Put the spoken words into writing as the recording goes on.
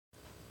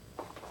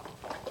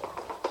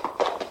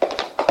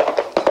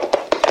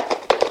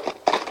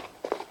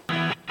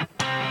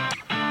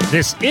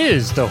This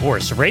is the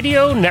Horse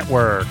Radio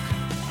Network.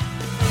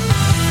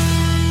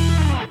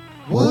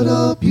 What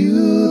a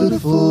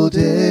beautiful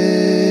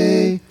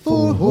day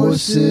for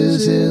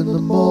horses in the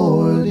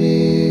morning.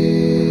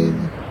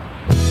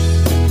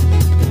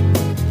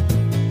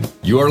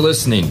 You are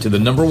listening to the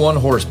 #1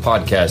 horse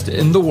podcast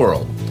in the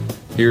world.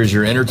 Here's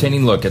your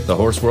entertaining look at the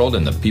horse world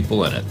and the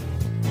people in it.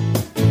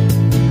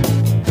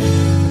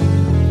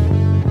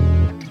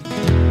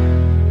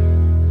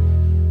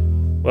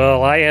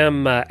 Well, I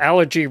am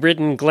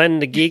allergy-ridden Glenn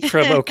the Geek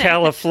from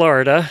Ocala,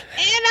 Florida.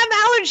 And I'm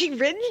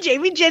allergy-ridden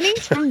Jamie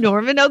Jennings from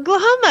Norman,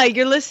 Oklahoma.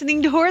 You're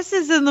listening to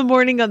Horses in the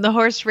Morning on the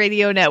Horse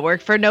Radio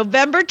Network for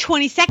November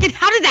 22nd.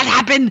 How did that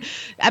happen?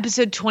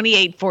 Episode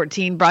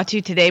 2814, brought to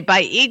you today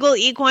by Eagle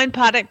Equine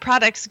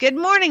Products. Good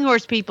morning,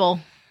 horse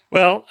people.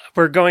 Well,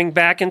 we're going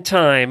back in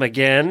time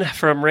again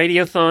from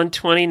Radiothon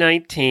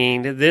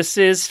 2019. This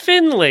is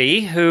Finley,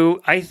 who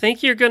I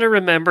think you're going to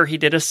remember. He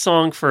did a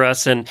song for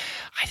us, and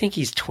I think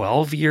he's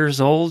 12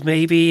 years old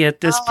maybe at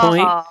this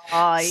point.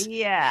 Oh,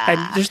 yeah.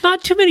 And there's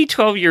not too many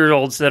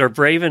 12-year-olds that are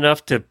brave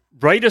enough to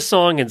write a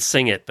song and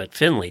sing it, but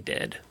Finley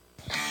did.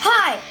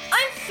 Hi,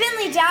 I'm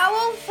Finley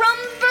Dowell from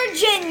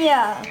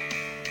Virginia.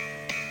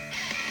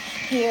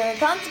 Here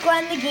comes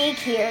Glenn the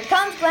Geek,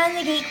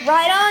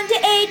 right on to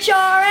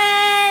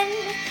HRN.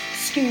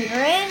 Scooter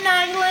and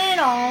Nigel and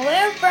all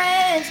their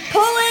friends,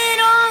 pulling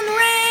on the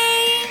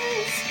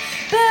reins.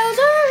 Bells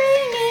are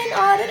ringing,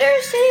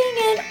 auditors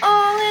singing,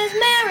 all is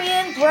merry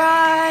and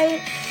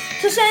bright.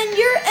 So send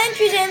your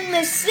entries and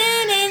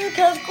listen in,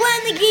 'cause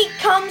Glenn the Geek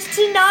comes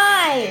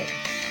tonight.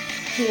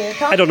 Here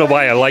comes I don't know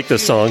why I like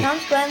this song. Here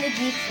comes Glenn the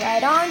Geek,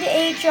 right on to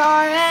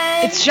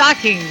HRN. It's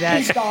shocking that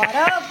He's got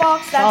a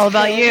box that's all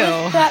about filled you.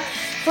 with crap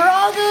for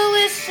all the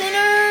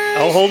listeners.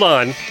 Oh, hold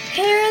on.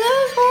 Hear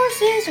those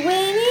horses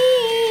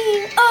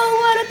whinnying. Oh,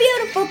 what a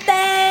beautiful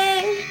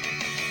thing.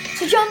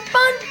 So jump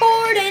on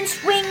board and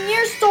swing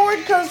your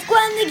sword, 'cause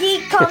Glenn the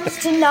Geek comes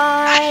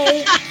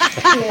tonight.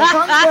 Here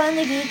comes Glenn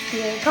the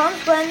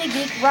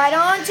Geek, right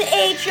on to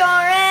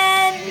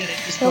HRN.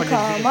 He'll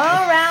come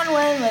around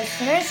when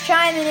listeners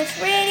chime in. It's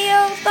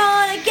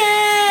Radiothon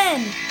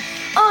again.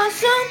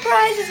 Awesome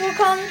prizes will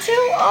come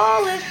to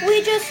all if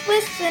we just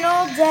listen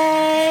all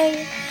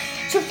day.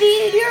 So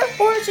feed your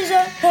horses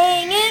a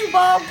hanging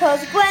ball,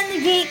 'cause Glenn the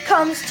Geek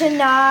comes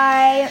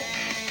tonight.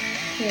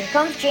 Here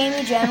comes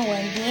Jamie, Jen,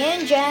 Wendy,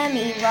 and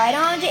Jemmy, right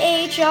on to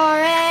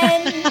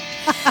HRN.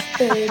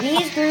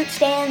 Babies, Groot,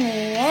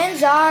 Stanley, and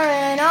Zara,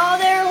 and all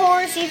their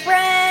horsey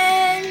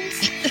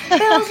friends.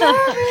 Bells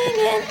are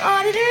ringing,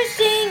 auditors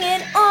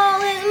singing,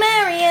 all is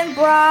merry and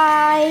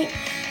bright.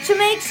 So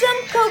make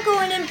some cocoa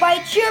and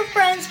invite your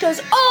friends,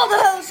 'cause all the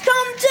hosts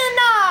come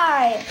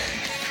tonight.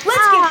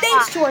 Let's give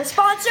thanks to our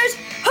sponsors,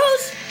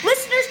 hosts,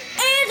 listeners,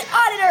 and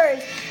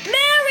auditors.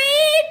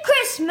 Merry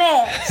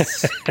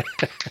Christmas!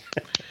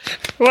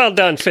 Well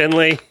done,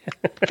 Finley.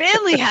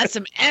 Finley has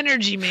some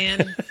energy,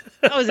 man.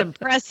 That was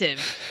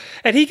impressive.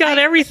 And he got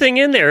everything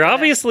in there.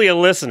 Obviously a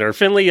listener.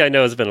 Finley, I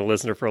know, has been a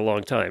listener for a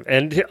long time.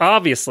 And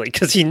obviously,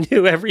 because he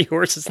knew every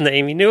horse's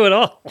name. He knew it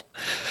all.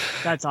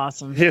 That's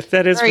awesome.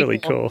 That is Very really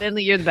cool.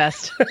 Finley, you're the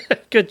best.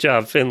 Good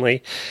job,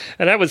 Finley.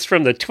 And that was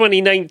from the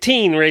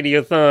 2019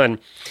 Radiothon.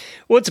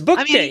 Well, it's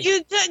book day.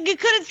 You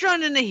could have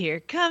thrown in the "Here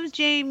Comes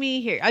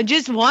Jamie" here.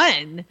 Just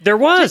one. There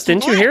was. Just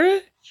Didn't one. you hear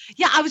it?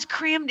 Yeah, I was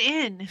crammed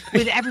in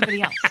with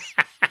everybody else.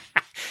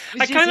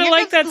 I kind of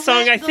like that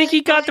song. I think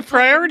he got the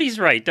priorities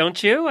right,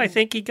 don't you? I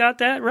think he got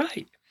that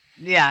right.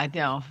 Yeah,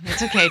 no,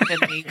 it's okay,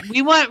 Finley.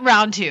 We want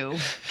round two,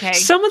 okay?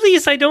 Some of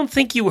these I don't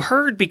think you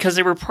heard because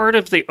they were part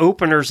of the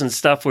openers and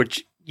stuff,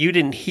 which you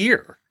didn't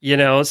hear, you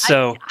know,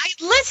 so.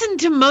 I listened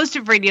to most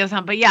of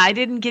Radiothon, but yeah, I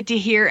didn't get to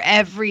hear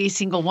every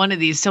single one of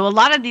these. So a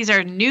lot of these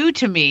are new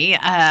to me,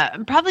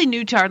 probably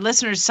new to our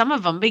listeners, some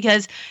of them,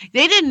 because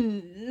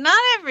not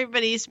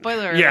everybody,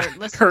 spoiler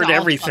alert, heard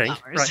everything.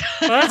 Right.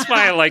 Well, that's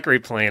why I like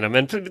replaying them.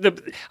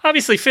 And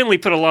obviously Finley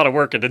put a lot of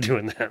work into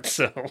doing that,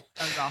 so. That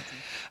was awesome.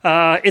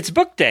 It's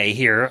book day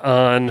here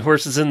on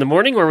Horses in the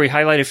Morning, where we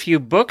highlight a few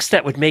books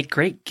that would make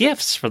great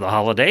gifts for the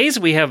holidays.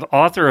 We have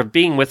author of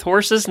Being with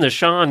Horses,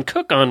 Nishan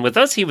Cook, on with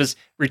us. He was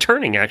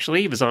returning,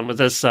 actually. He was on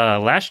with us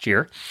last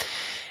year.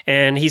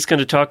 And he's going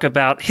to talk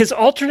about his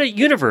alternate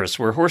universe,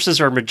 where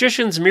horses are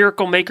magicians,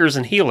 miracle makers,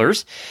 and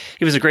healers.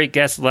 He was a great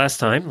guest last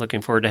time.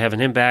 Looking forward to having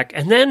him back.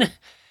 And then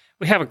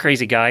we have a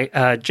crazy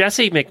guy,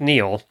 Jesse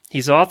McNeil.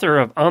 He's author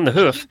of On the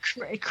Hoof.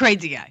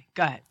 Crazy guy.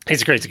 Go ahead.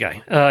 He's a crazy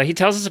guy. He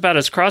tells us about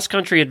his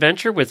cross-country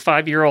adventure with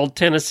 5-year-old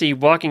Tennessee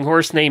walking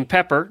horse named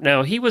Pepper.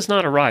 Now, he was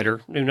not a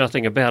rider, knew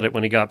nothing about it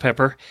when he got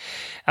Pepper.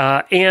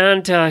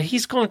 And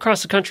he's gone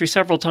across the country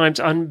several times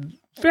on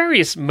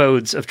various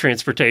modes of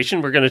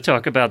transportation. We're going to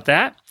talk about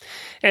that.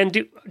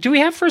 And do we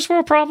have first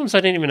world problems?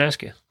 I didn't even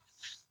ask you.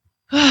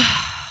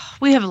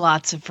 We have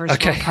lots of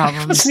first world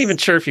problems. I wasn't even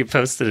sure if you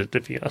posted it, to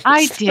be honest.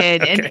 I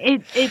did. Okay.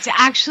 And it's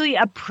actually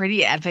a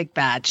pretty epic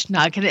batch.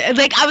 Not gonna I'm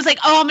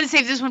gonna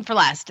save this one for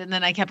last. And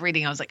then I kept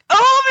reading. I was like, I'm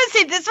gonna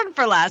save this one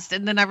for last.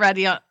 And then I read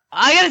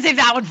I got to save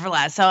that one for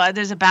last. So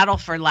there's a battle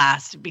for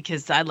last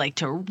because I'd like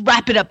to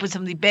wrap it up with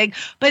something big,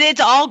 but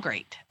it's all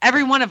great.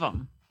 Every one of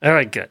them. All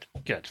right, good.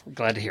 I'm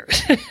glad to hear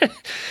it.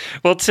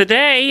 Well,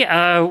 today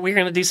we're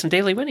going to do some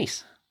daily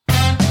winnies.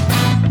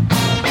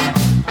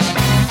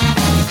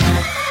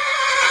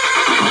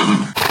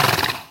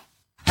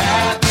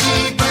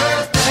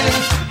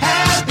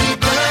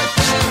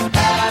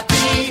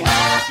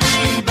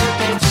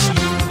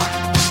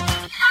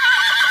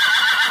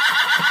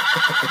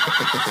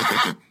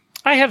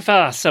 I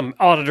have some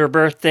auditor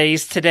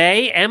birthdays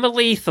today.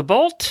 Emily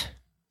Thibault,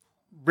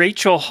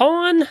 Rachel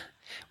Hahn.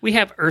 We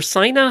have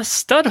Ursina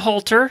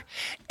Studholter.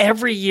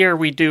 Every year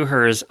we do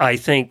hers, I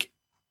think,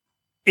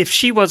 if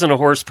she wasn't a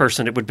horse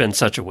person, it would have been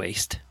such a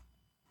waste.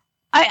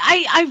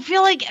 I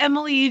feel like,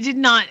 Emily, you did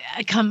not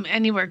come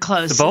anywhere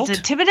close. Thibault? Is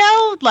it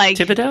Thibodeau?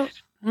 Thibodeau?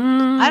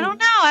 I don't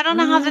know. I don't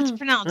know how that's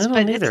pronounced,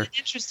 but it's an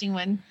interesting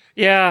one.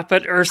 Yeah,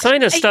 but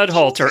Ursina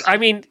Studholter, I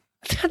mean,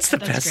 that's the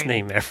best great.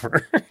 name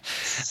ever.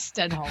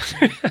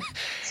 Studholter.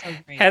 So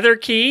great. Heather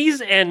Keys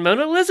and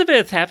Mona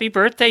Elizabeth, happy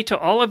birthday to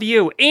all of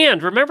you.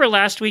 And remember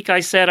last week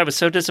I said I was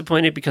so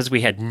disappointed because we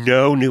had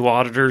no new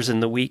auditors in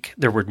the week.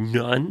 There were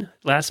none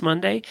last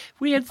Monday.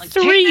 We had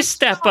 3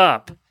 step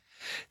up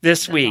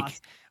this week.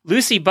 Awesome.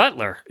 Lucy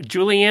Butler,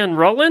 Julianne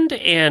Rowland,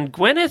 and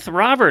Gwyneth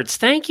Roberts.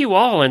 Thank you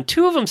all. And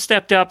 2 of them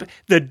stepped up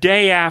the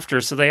day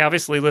after, so they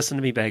obviously listened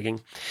to me begging.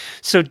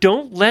 So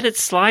don't let it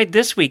slide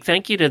this week.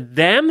 Thank you to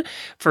them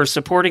for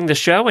supporting the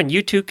show. And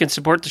you too can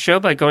support the show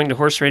by going to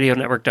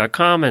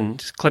horseradionetwork.com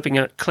and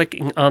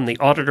clicking on the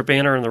auditor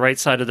banner on the right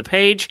side of the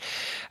page.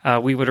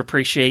 We would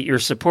appreciate your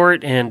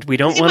support. And we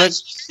don't want to...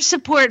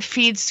 Support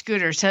feeds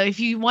Scooter. So if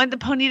you want the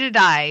pony to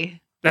die...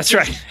 That's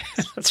right.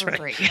 That's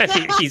right.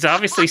 He's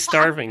obviously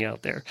starving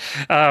out there.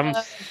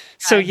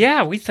 So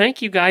yeah, we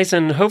thank you guys,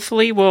 and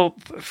hopefully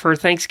for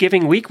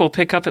Thanksgiving week, we'll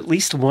pick up at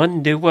least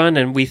one new one,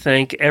 and we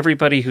thank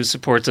everybody who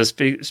supports us.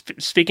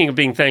 Speaking of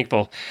being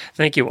thankful,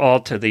 thank you all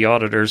to the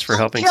auditors for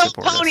helping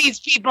support us. Ponies,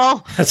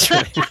 people. That's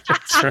right.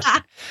 That's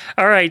right.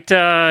 All right,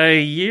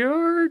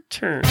 your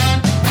turn.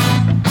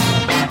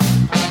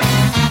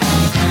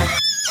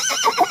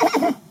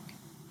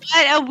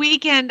 What a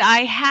weekend I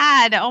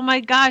had. Oh my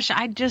gosh.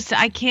 I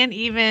can't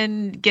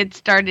even get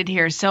started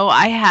here. So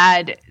I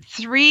had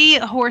 3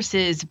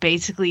 horses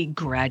basically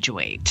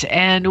graduate.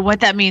 And what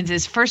that means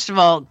is, first of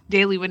all,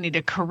 daily winning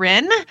to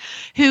Corinne,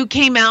 who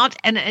came out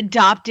and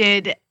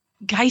adopted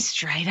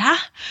Geistrida.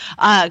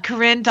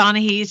 Corinne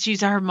Donahue,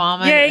 she's her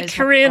mama. Yay,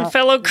 Corinne,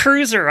 fellow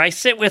cruiser. I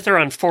sit with her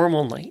on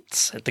formal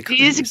nights at the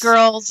cruise. These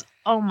girls,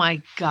 oh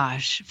my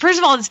gosh. First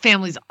of all, this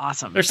family's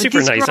awesome. They're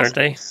super nice, aren't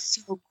they?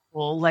 So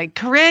cool. Like,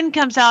 Corinne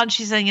comes out and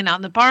she's hanging out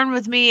in the barn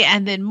with me,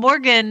 and then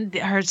Morgan,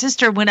 her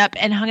sister, went up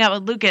and hung out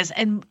with Lucas.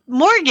 And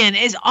Morgan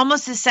is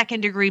almost a 2nd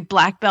degree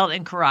black belt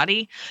in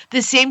karate,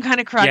 the same kind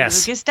of karate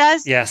Lucas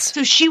does. Yes.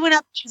 So she went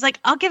up, she's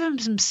like, I'll give him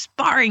some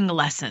sparring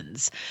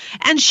lessons.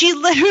 And she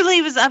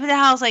literally was up at the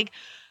house like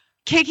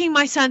kicking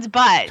my son's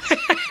butt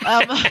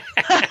while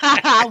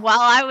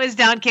I was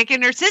down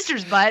kicking her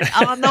sister's butt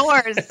on the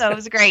horse. So it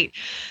was great.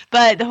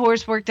 But the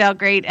horse worked out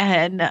great,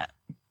 and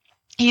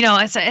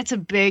it's a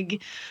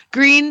big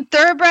green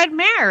thoroughbred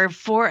mare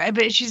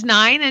but she's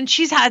 9, and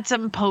she's had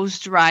some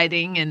post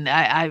riding, and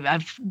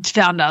I've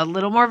found out a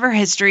little more of her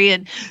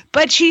history,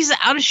 but she's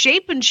out of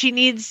shape and she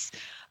needs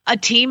a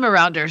team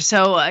around her.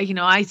 So,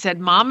 I said,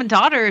 Mom and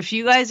daughter, if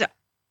you guys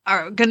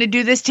are going to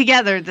do this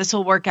together, this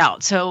will work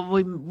out. So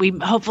we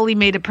hopefully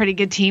made a pretty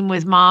good team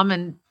with Mom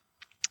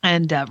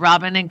and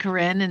Robin and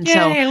Corinne. And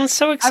I'm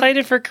so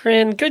excited for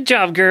Corinne. Good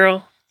job,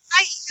 girl.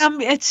 Oh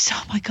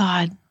my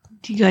God.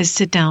 You guys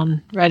sit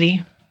down.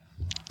 Ready?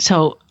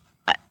 So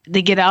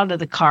they get out of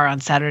the car on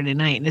Saturday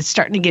night, and it's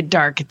starting to get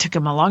dark. It took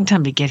them a long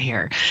time to get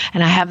here.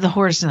 And I have the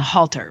horse in the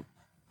halter.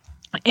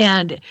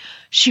 And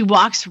she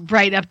walks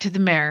right up to the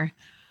mare,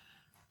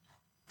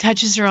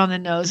 touches her on the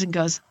nose, and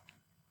goes,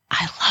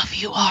 I love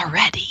you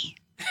already.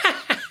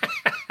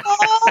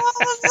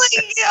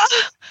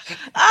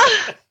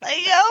 I was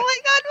like, oh my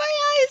God, my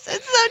eyes.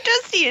 It's so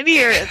dusty in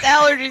here. It's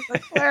allergies.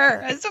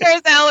 I swear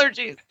it's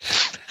allergies.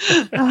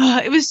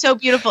 It was so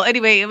beautiful.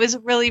 Anyway, it was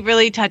really,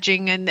 really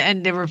touching,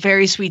 and they were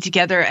very sweet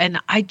together. And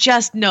I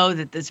just know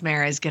that this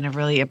mare is going to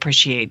really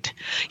appreciate,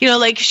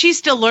 she's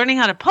still learning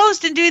how to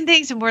post and doing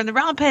things, and we're in the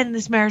round pen, and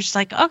this mare is just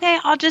like, okay,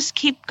 I'll just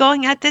keep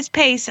going at this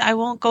pace. I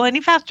won't go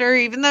any faster,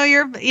 even though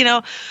you're,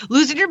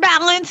 losing your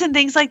balance and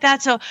things like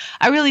that. So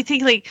I really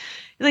think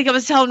like I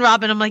was telling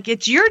Robin, I'm like,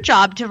 it's your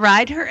job to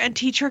ride her and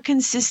teach her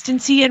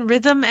consistency and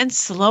rhythm and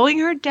slowing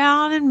her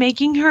down and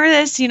making her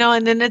this,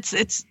 and then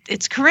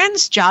it's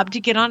Corinne's job to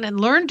get on and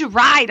learn to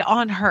ride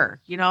on her.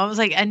 I was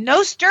like, and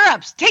no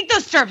stirrups. Take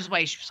those stirrups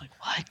away. She was like,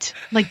 what?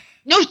 I'm like,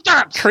 no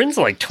stirrups. Corinne's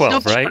like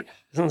 12, right?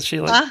 Isn't she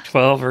like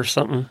 12 or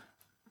something?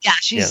 Yeah,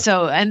 she's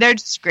and they're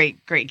just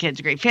great kids,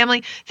 great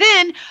family.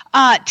 Then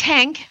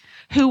Tank,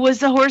 who was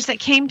the horse that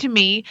came to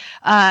me,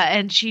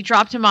 and she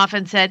dropped him off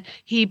and said,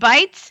 he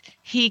bites,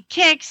 he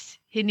kicks,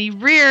 and he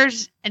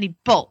rears, and he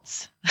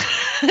bolts.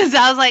 So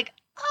I was like,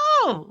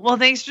 oh, well,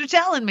 thanks for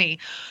telling me.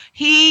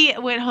 He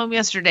went home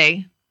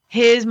yesterday,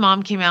 his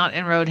mom came out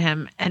and rode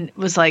him and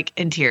was like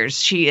in tears.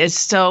 She is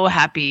so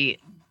happy.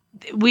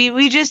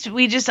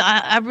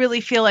 I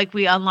really feel like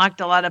we unlocked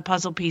a lot of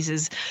puzzle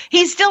pieces.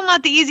 He's still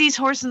not the easiest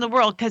horse in the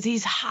world because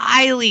he's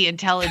highly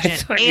intelligent. I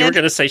thought you were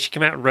going to say she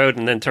came out and rode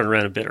and then turned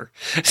around and bit her.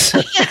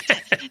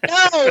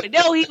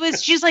 No,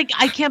 she's like,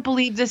 I can't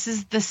believe this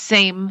is the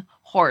same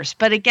horse.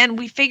 But again,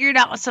 we figured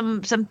out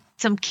some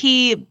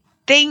key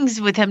things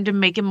with him to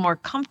make him more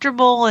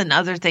comfortable and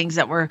other things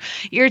that were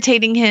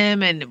irritating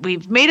him. And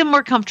we've made him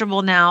more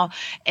comfortable now.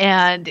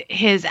 And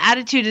his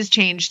attitude has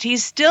changed.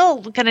 He's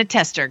still going to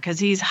test her because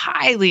he's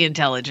highly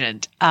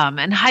intelligent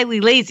and highly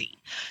lazy.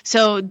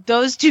 So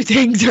those two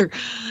things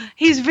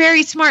he's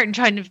very smart in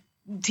trying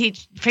to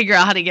figure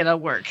out how to get out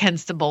of work,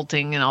 hence the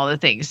bolting and all the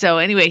things. So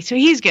anyway, so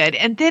he's good.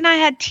 And then I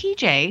had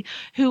TJ,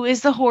 who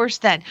is the horse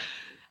that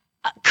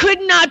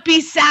could not be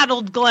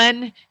saddled,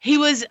 Glenn.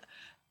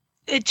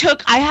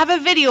 I have a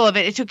video of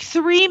it. It took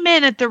 3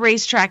 men at the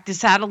racetrack to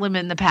saddle him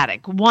in the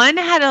paddock. One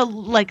had a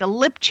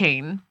lip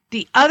chain.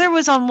 The other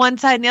was on one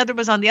side and the other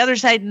was on the other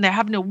side, and they're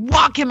having to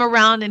walk him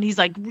around, and he's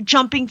like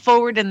jumping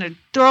forward and they're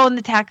throwing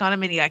the tack on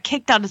him, and he got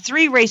kicked out of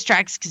 3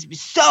 racetracks because he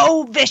was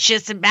so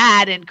vicious and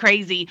bad and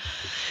crazy.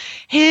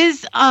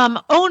 His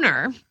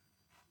owner,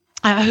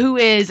 who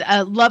is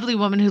a lovely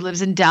woman who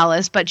lives in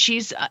Dallas, but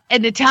she's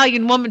an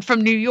Italian woman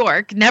from New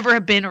York, never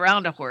have been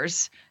around a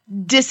horse,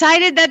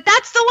 decided that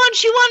that's the one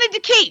she wanted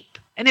to keep.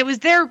 And it was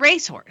their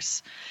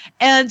racehorse.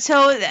 And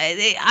so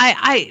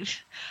I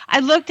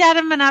looked at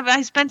him and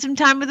I spent some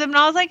time with him, and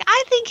I was like,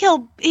 I think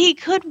he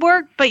could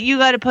work, but you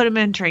got to put him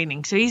in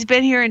training. So he's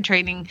been here in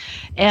training,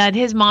 and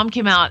his mom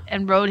came out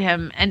and rode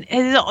him. And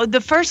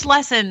the first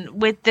lesson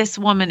with this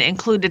woman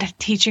included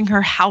teaching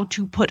her how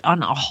to put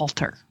on a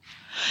halter.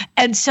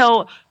 And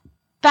so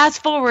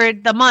fast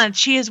forward the month,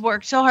 she has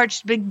worked so hard.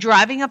 She's been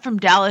driving up from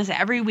Dallas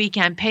every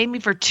weekend, paying me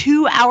for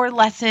 2-hour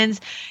lessons.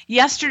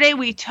 Yesterday,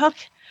 we took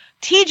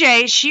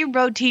she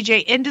rode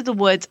TJ into the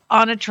woods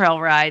on a trail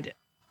ride,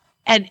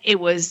 and it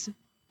was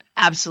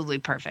absolutely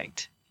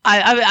perfect.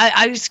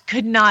 I just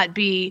could not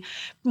be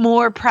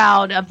more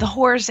proud of the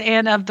horse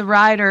and of the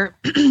rider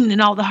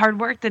and all the hard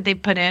work that they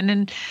put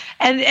in.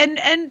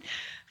 And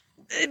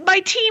my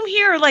team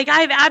here, like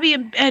I have Abby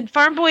and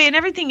Farm Boy and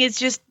everything, is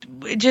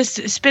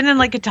just spinning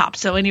like a top.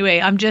 So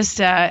anyway, I'm just.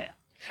 I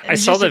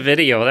saw the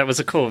video. That was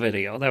a cool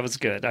video. That was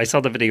good. I saw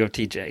the video of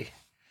TJ.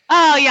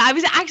 Oh yeah, I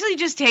was actually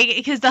just taking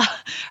because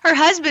her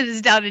husband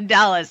is down in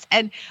Dallas,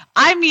 and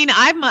I mean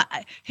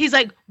he's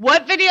like,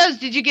 what videos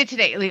did you get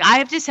today? Like I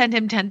have to send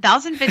him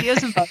 10,000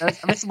 videos and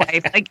photos of his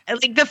wife. Like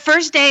the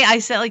first day I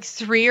sent like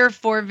 3 or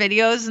 4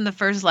 videos in the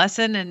first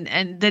lesson,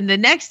 and then the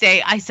next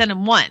day I sent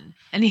him 1.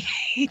 And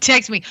he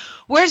texts me,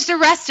 where's the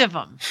rest of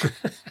them?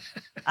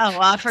 Oh,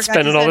 well, I forgot.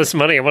 Spending all this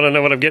money. I want to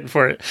know what I'm getting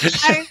for it.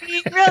 I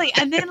mean, really.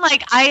 And then,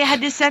 I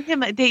had to send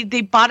him,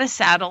 they bought a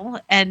saddle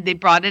and they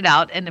brought it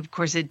out. And, of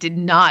course, it did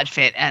not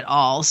fit at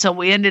all. So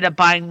we ended up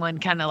buying one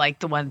kind of like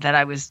the one that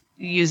I was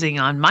using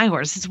on my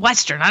horse. It's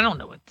Western. I don't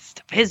know what this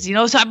stuff is,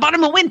 So I bought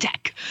him a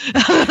Wintec.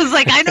 I was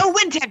like, I know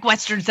Wintec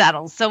Western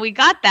saddles. So we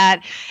got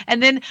that.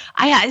 And then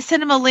I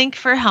sent him a link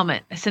for a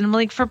helmet. I sent him a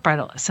link for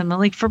bridle. I sent him a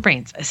link for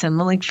reins. I sent him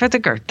a link for the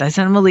girth. I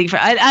sent him a link for,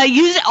 I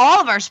used all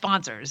of our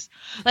sponsors.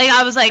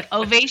 I was like,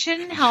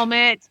 Ovation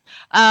helmet.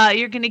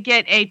 You're going to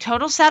get a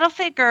total saddle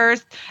fit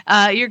girth.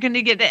 You're going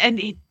to get, and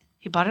he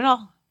bought it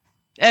all.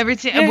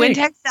 Everything, a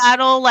Wintec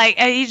saddle,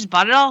 he just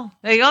bought it all.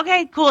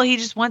 Okay, cool. He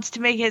just wants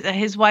to make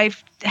his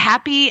wife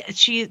happy.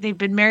 They've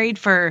been married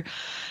for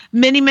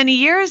many, many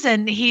years,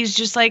 and he's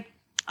just like,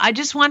 I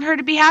just want her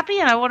to be happy,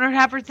 and I want her to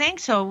have her thing.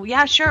 So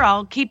yeah, sure,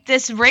 I'll keep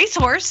this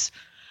racehorse.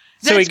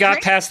 So he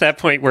got past that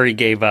point where he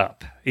gave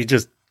up. He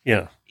just,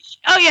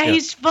 Oh yeah,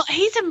 he's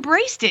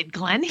embraced it,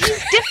 Glenn.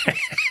 He's different.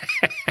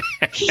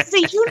 He's a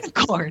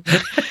unicorn.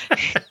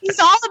 He's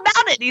all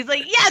about it. He's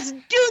like, yes,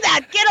 do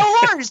that. Get a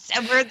horse.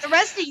 And we're the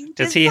rest of you.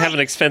 Does he have an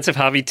expensive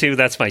hobby too?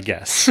 That's my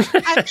guess.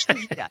 I'm sure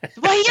he does.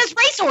 Well, he has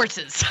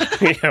racehorses.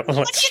 Yeah, well,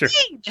 that's true.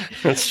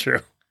 That's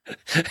true.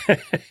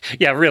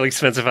 Yeah, really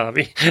expensive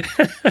hobby.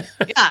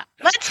 Yeah,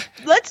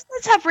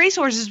 let's have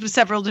racehorses with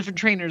several different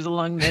trainers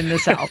along in the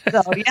South.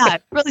 So yeah,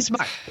 really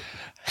smart.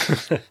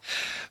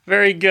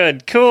 Very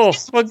good. Cool.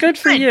 Well, good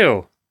for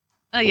you.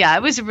 Yeah,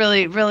 it was a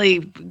really, really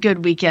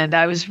good weekend.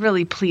 I was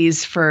really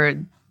pleased for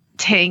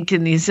Tank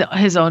and his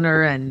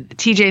owner, and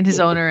TJ and his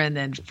owner, and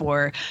then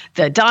for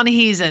the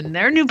Donahys and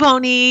their new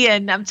pony.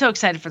 And I'm so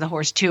excited for the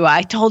horse too.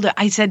 I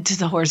said to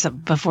the horse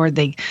before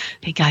they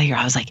got here,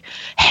 I was like,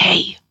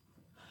 hey,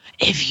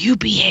 if you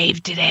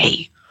behave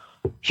today,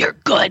 you're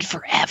good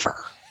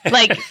forever.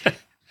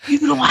 You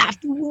don't have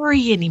to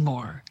worry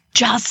anymore.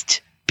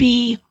 Just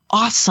be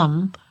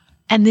awesome.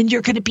 And then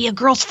you're going to be a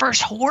girl's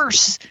first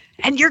horse,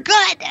 and you're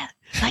good.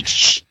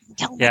 Shh.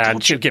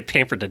 And she'll get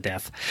pampered to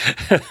death.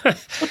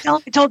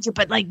 I told you,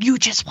 but you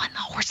just won the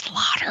horse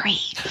lottery.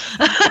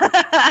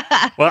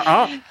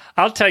 Well,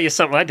 I'll tell you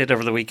something I did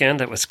over the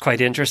weekend that was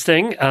quite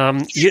interesting.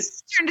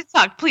 It's turn to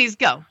talk. Please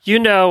go.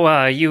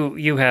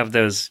 You have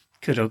those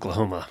good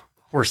Oklahoma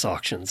horse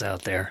auctions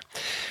out there.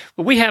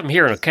 Well, we have them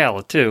here in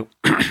Ocala, too.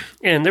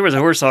 And there was a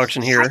horse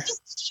auction here.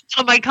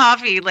 On my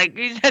coffee, like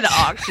you said,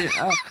 auction.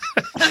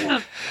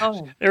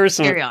 Oh, There was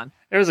carry on.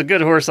 There was a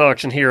good horse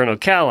auction here in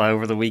Ocala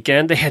over the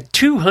weekend. They had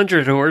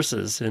 200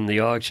 horses in the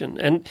auction.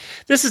 And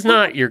this is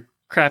not your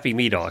crappy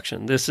meat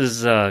auction. This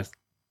is, we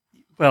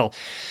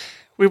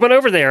went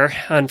over there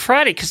on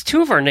Friday because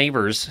two of our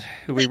neighbors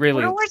who we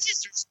really... Quarter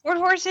horses or sport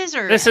horses?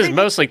 Or This is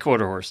mostly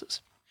quarter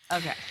horses.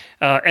 Okay.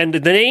 And the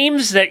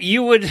names that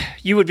you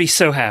would be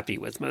so happy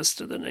with, most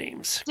of the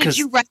names. Did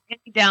you write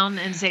any down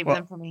and save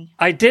them for me?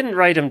 I didn't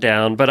write them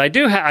down, but I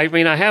do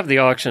I have the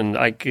auction.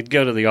 I could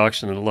go to the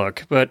auction and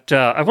look, but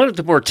I wanted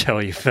to more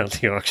tell you about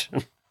the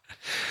auction.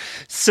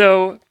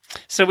 So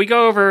we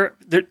go over.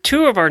 There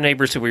two of our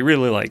neighbors who we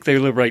really like. They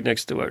live right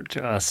next to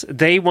us.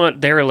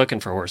 They're looking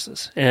for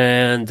horses,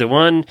 and the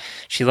one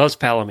she loves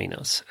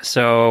Palominos.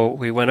 So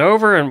we went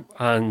over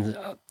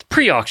on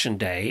pre-auction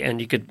day, and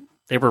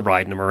they were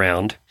riding them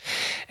around,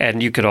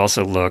 and you could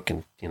also look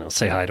and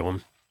say hi to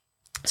them.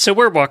 So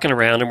we're walking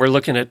around and we're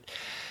looking at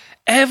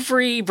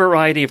every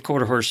variety of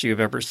quarter horse you've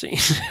ever seen.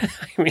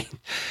 I mean,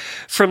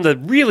 from the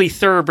really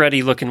thoroughbred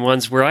looking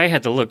ones where I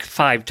had to look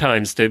 5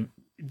 times to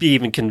be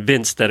even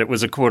convinced that it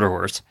was a quarter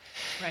horse,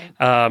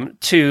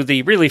 right. To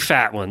the really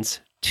fat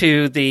ones,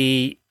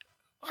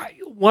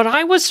 what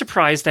I was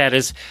surprised at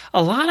is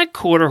a lot of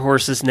quarter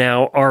horses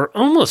now are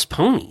almost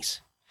ponies.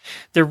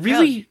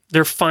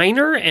 They're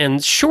finer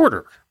and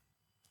shorter.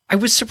 I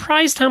was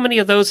surprised how many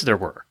of those there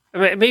were. I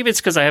mean, maybe it's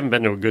because I haven't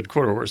been to a good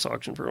quarter horse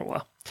auction for a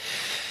while.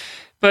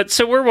 But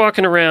so we're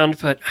walking around,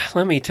 but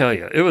let me tell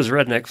you, it was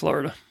redneck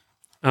Florida.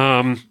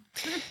 It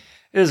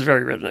was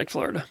very redneck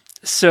Florida.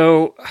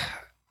 So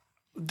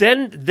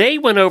then they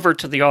went over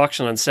to the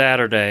auction on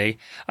Saturday.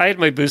 I had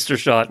my booster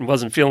shot and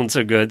wasn't feeling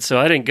so good, so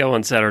I didn't go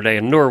on Saturday,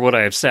 and nor would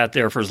I have sat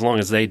there for as long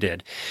as they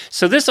did.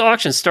 So this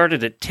auction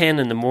started at 10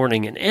 in the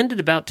morning and ended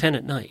about 10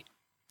 at night.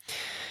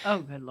 Oh,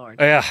 good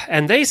Lord. Yeah,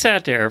 and they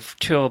sat there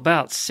till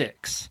about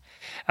 6.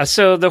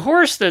 So the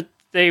horses that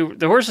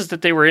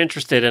they were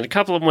interested in, a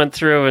couple of them went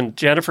through, and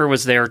Jennifer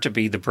was there to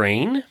be the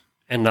brain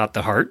and not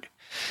the heart.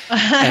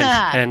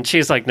 and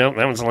she's like, nope,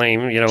 that one's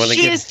lame.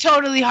 She is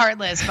totally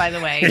heartless, by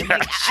the way. Yeah.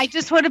 Like, I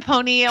just want a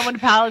pony. I want a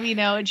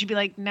Palomino. And she'd be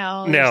like,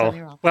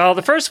 no. Well,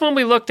 the first one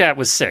we looked at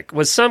was sick,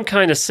 was some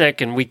kind of sick,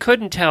 and we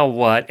couldn't tell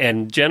what.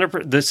 And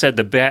Jennifer said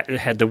the bat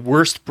had the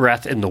worst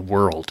breath in the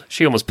world.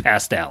 She almost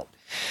passed out.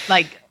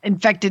 Like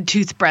infected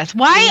tooth breath.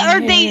 Why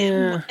are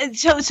they?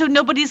 So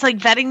nobody's like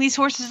vetting these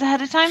horses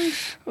ahead of time?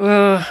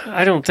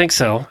 I don't think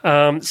so.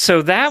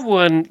 So that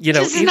one,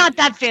 this is not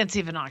that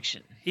fancy of an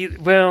auction.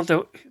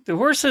 The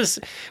horses,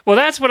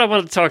 that's what I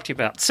wanted to talk to you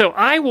about. So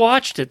I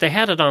watched it. They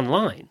had it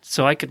online,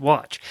 so I could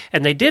watch.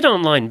 And they did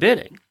online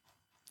bidding.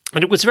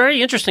 And it was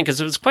very interesting because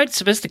it was quite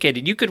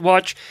sophisticated. You could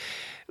watch,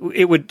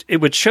 it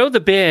would show the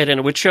bid, and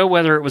it would show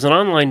whether it was an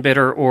online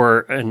bidder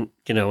or an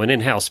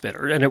in-house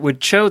bidder. And it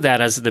would show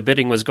that as the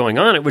bidding was going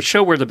on. It would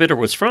show where the bidder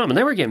was from. And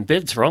they were getting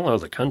bids for all over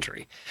the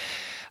country.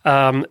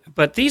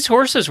 But these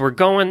horses were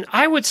going,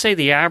 I would say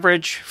the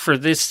average for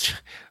this...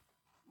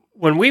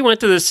 When we went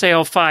to the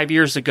sale 5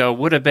 years ago,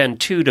 would have been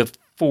 $2,000 to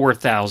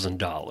 $4,000.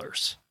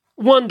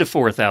 $1,000 to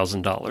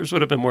 $4,000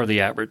 would have been more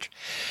the average.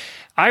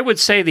 I would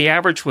say the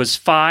average was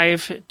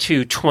 $5,000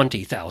 to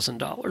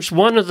 $20,000.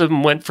 One of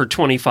them went for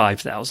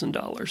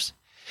 $25,000.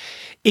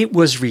 It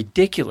was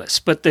ridiculous,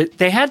 but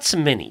they had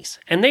some minis,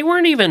 and they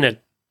weren't even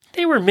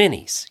they were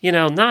minis.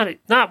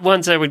 Not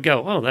ones I would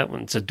go, oh, that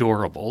one's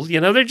adorable.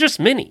 They're just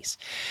minis.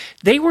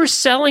 They were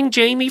selling,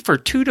 Jamie, for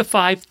 $2,000 to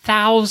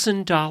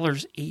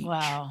 $5,000 each.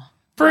 Wow.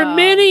 For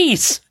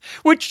minis,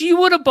 which you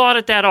would have bought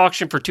at that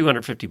auction for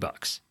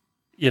 $250,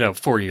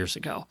 4 years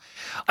ago.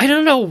 I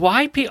don't know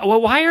why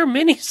why are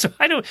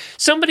minis?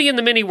 Somebody in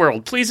the mini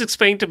world, please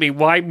explain to me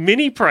why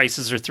mini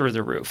prices are through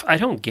the roof. I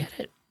don't get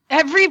it.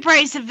 Every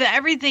price of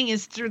everything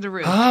is through the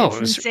roof. Oh,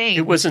 it's insane.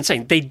 It was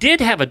insane. They did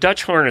have a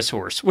Dutch harness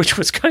horse, which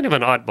was kind of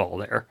an oddball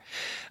there.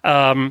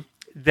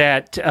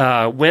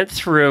 That went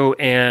through,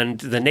 and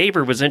the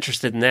neighbor was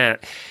interested in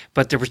that.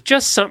 But there was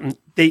just something.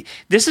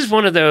 This is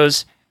one of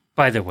those.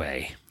 By the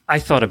way, I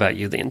thought about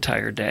you the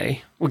entire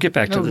day. We'll get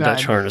back to the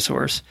Dutch harness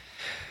horse.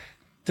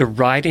 The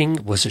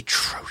riding was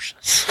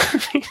atrocious.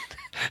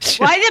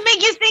 Why did it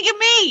make you think of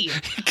me?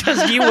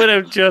 Because you would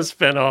have just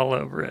been all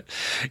over it.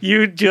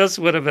 You just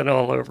would have been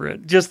all over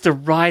it. Just the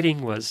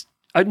riding was...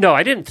 no,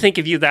 I didn't think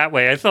of you that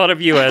way. I thought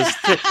of you as...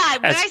 When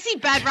I see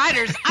bad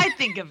riders, I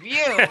think of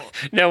you.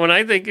 No, when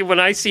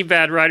I see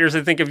bad riders,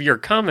 I think of your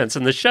comments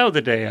in the show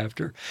the day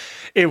after.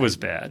 It was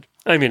bad.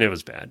 I mean, it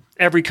was bad.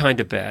 Every kind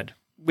of bad.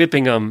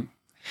 Whipping them,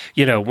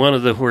 one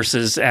of the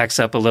horses acts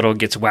up a little,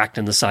 gets whacked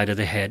in the side of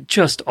the head.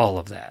 Just all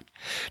of that.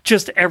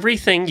 Just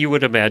everything you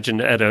would imagine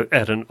at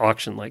an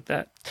auction like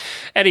that.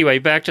 Anyway,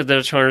 back to the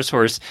Dutch harness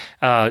horse.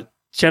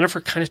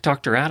 Jennifer kind of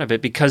talked her out of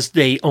it because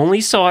they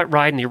only saw it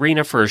ride in the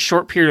arena for a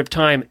short period of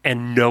time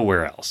and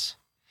nowhere else.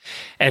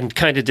 And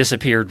kind of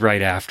disappeared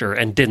right after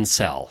and didn't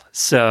sell.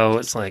 So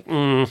it's like,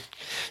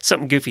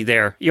 something goofy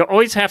there. You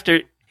always have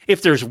to...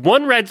 If there's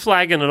one red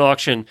flag in an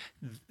auction,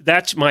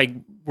 that's my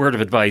word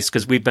of advice,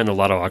 because we've been to a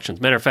lot of auctions.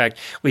 Matter of fact,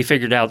 we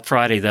figured out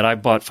Friday that I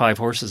bought 5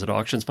 horses at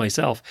auctions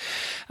myself.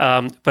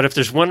 But if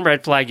there's one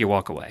red flag, you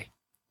walk away.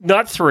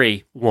 Not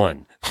 3,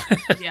 1.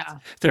 Yeah.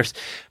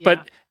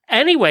 But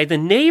anyway, the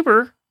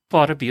neighbor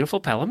bought a beautiful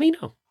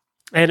Palomino.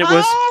 And it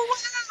was...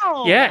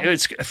 wow. Yeah, it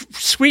was a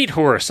sweet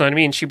horse. I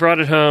mean, she brought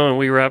it home, and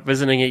we were out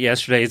visiting it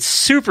yesterday. It's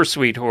super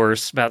sweet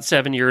horse, about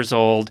 7 years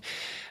old.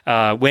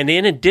 Went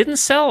in and didn't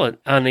sell it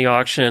on the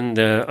auction.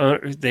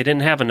 They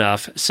didn't have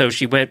enough, so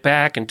she went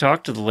back and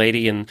talked to the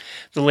lady, and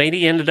the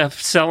lady ended up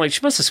selling. She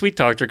must have sweet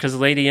talked her, because the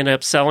lady ended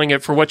up selling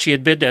it for what she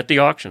had bid at the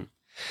auction.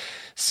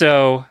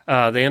 So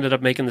they ended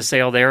up making the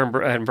sale there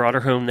and brought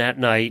her home that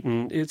night.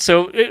 And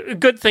so a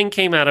good thing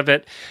came out of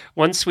it.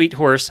 One sweet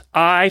horse.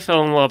 I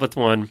fell in love with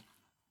one.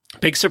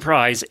 Big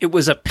surprise. It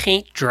was a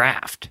paint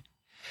draft.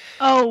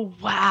 Oh,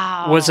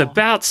 wow. Was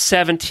about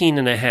 17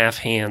 and a half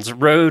hands,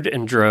 rode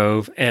and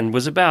drove, and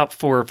was about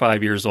 4 or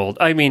 5 years old.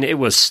 I mean, it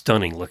was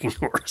stunning looking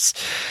horse.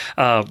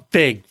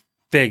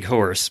 Big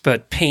horse,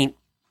 but paint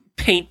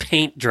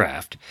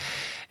draft.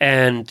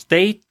 And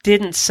they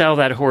didn't sell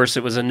that horse.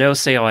 It was a no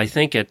sale, I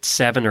think, at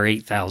 $7,000 or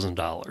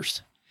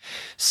 $8,000.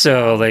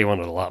 So they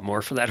wanted a lot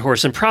more for that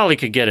horse, and probably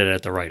could get it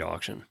at the right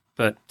auction.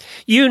 But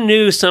you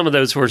knew some of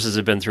those horses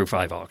had been through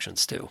 5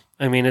 auctions too.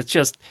 I mean, it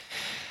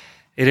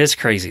is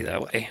crazy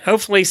that way.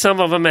 Hopefully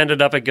some of them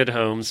ended up at good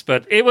homes,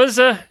 but it was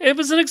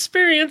an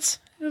experience.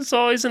 It's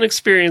always an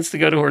experience to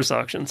go to horse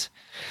auctions.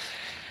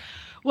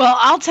 Well,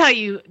 I'll tell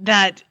you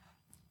that,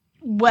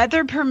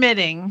 weather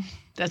permitting,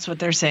 that's what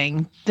they're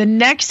saying, the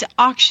next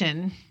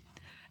auction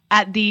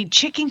at the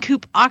Chicken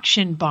Coop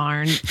Auction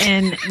Barn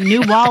in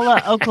New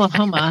Walla,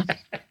 Oklahoma,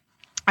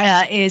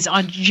 is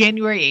on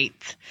January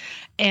 8th.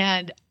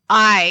 And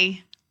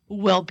I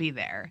will be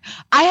there.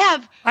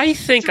 I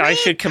think I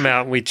should come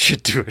out and we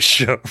should do a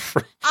show.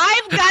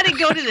 I've got to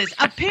go to this.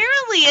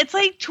 Apparently, it's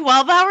like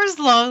 12 hours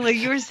long, like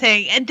you were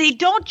saying, and they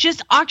don't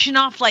just auction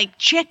off like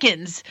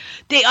chickens.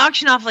 They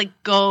auction off like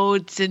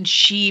goats and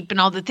sheep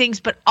and all the things,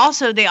 but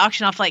also they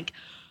auction off like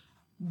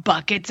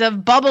buckets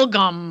of bubble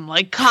gum,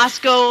 like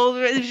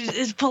Costco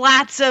is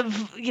flats of,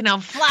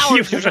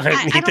 flowers. You and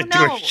I need to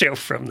do a show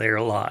from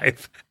there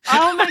live.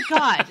 Oh my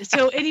God.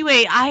 So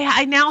anyway,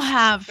 I now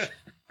have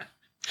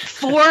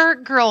 4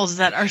 girls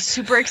that are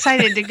super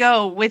excited to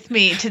go with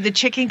me to the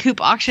Chicken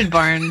Coop Auction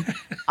Barn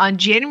on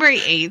January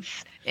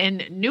 8th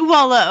in New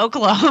Walla,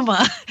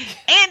 Oklahoma.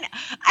 And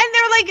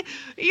they're like,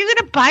 "You're going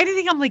to buy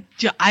anything?" I'm like,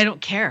 "I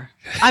don't care.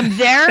 I'm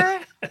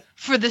there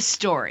for the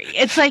story."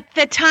 It's like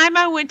the time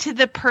I went to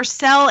the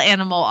Purcell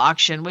Animal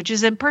Auction, which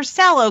is in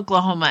Purcell,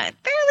 Oklahoma,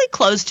 fairly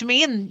close to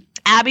me, and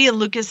Abby and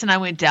Lucas and I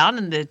went down,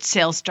 and the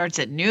sale starts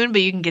at noon,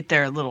 but you can get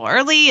there a little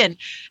early and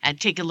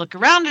take a look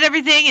around at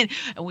everything.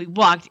 And we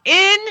walked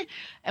in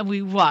and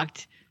we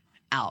walked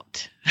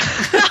out.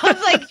 I was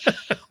like,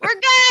 "We're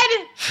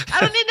good. I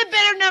don't need a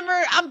better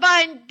number. I'm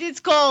fine. It's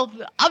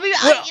cold. I'll be,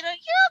 you'll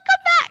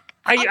come back."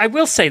 I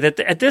will say that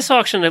at this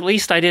auction, at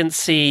least I didn't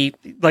see,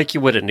 like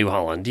you would at New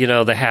Holland,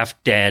 the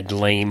half-dead,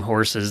 lame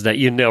horses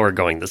that are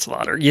going to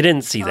slaughter. You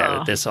didn't see that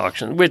at this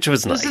auction, which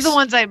was nice. Those are the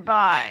ones I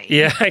buy.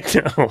 Yeah, I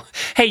know.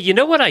 Hey, you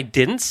know what I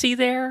didn't see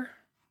there?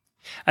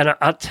 And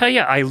I'll tell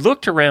you, I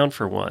looked around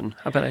for one,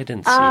 but I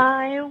didn't see it.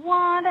 I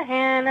want a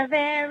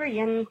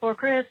Hanoverian for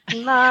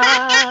Christmas.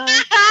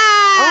 Only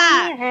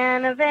a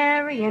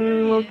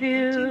Hanoverian will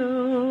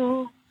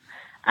do.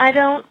 I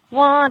don't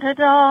want a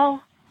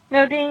doll.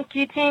 No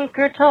dinky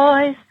tinker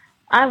toys.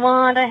 I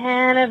want a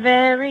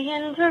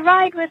Hanoverian to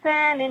ride with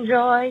and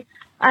enjoy.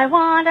 I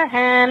want a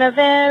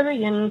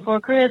Hanoverian for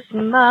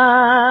Christmas.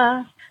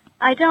 I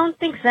don't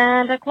think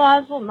Santa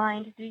Claus will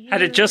mind. Do you?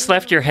 Had it just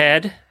left your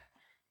head?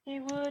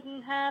 He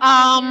wouldn't have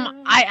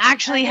I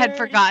actually had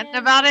forgotten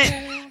about it,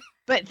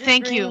 but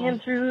thank you. Him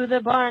through the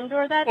barn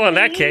door. That's well, in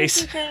that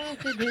case,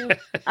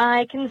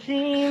 I can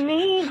see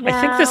me now.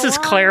 I think this is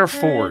Claire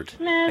Ford.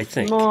 I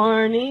think.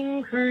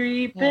 Morning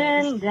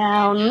creeping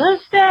down the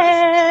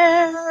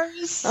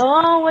stairs.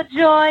 Oh, what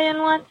joy and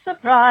what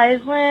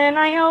surprise when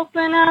I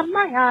open up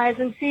my eyes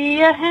and see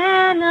a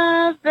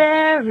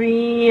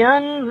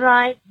Hanoverian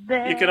right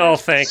there. You can all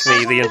thank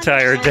me the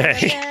entire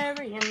day.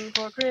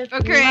 For Christmas.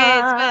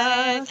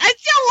 I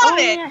still love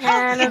it.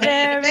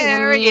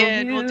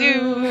 Hanoverian will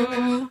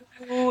do.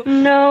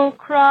 No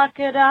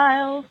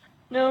crocodiles,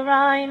 no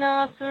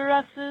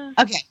rhinoceroses.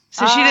 Okay,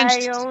 so she didn't.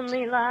 I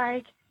only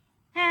like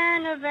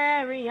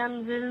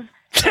Hanoverians.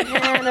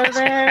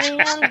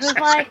 Hanoverians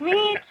like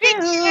me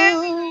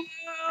too.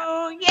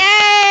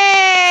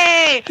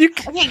 Yay!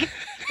 Okay,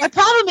 my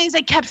problem is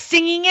I kept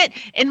singing it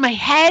in my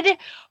head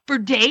for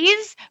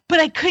days, but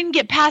I couldn't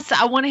get past that.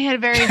 I want to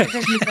Hanoverian for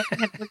Christmas.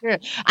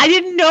 I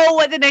didn't know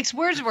what the next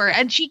words were,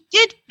 and she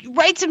did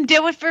write some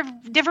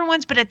different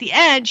ones, but at the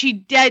end, she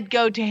did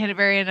go to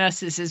Hanoverian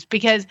Narcissus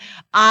because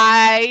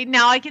I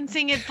can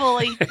sing it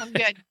fully. I'm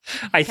good.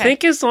 I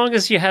think as long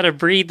as you had a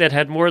breed that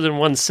had more than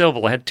one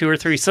syllable, had 2 or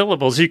 3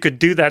 syllables, you could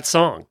do that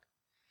song.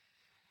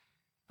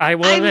 I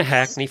want a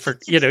Hackney for,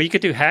 you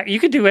could do you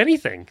could do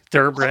anything.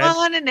 Thoroughbred. I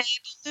want an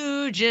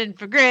illusion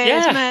for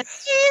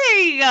Christmas. There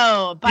you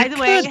go. By the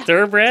way,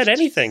 thoroughbred,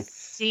 anything.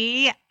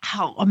 See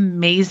how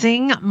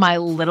amazing my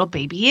little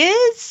baby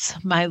is?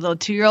 My little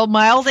 2-year-old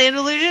Miles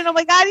Andalusian. Oh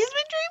my God, he's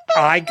been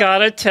dreaming. I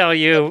gotta tell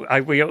you,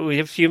 we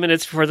have a few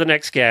minutes before the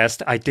next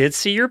guest. I did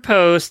see your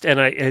post, and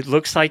it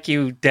looks like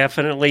you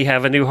definitely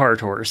have a new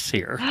heart horse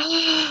here.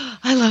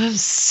 I love him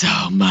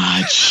so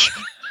much.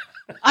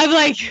 I'm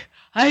like,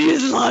 I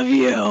just love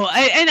you.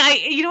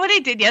 You know what I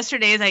did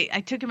yesterday is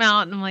I took him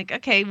out, and I'm like,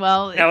 okay,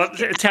 well. Now,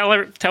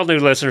 tell new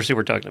listeners who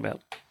we're talking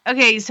about.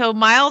 Okay, so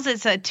Miles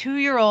is a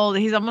 2-year-old.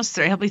 He's almost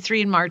 3. He'll be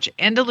 3 in March.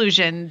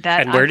 Andalusian.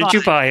 And where did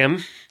you buy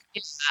him?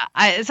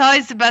 It's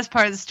always the best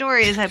part of the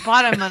story is I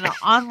bought him on an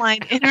online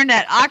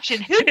internet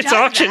auction. It's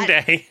auction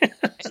day.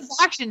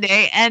 It's auction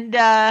day. And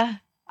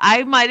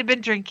I might have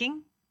been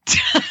drinking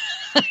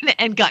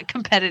and got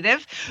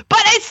competitive,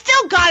 but I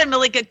still got him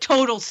like a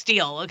total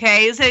steal.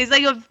 Okay. So he's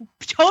like a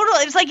total,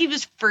 it's like he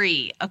was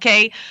free.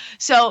 Okay.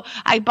 So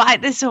I bought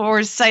this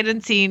horse sight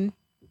unseen.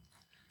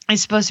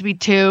 He's supposed to be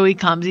 2. He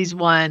comes. He's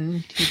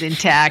 1. He's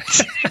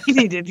intact. He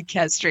needed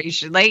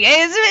castration. Like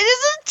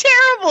it's a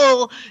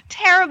terrible,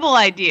 terrible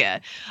idea.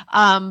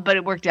 But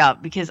it worked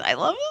out because I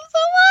love him so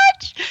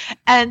much.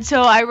 And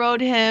so I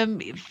rode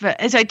him.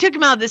 So I took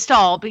him out of the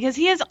stall because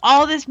he has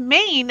all this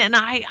mane, and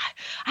I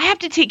have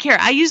to take care.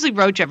 I usually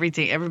roach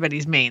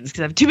everybody's manes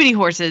because I have too many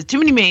horses, too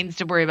many manes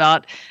to worry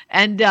about.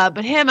 And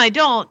but him, I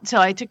don't. So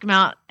I took him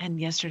out. And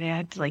yesterday I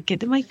had to like get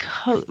to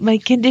my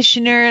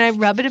conditioner, and I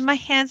rub it in my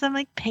hands. I'm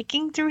like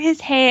picking through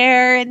his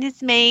hair and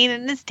his mane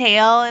and his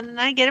tail, and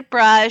I get it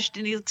brushed,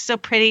 and he looks so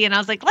pretty. And I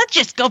was like, let's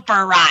just go for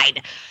a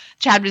ride.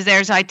 Chad was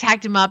there, so I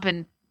tacked him up,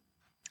 and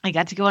I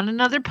got to go on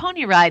another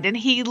pony ride, and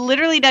he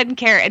literally doesn't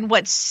care. And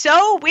what's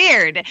so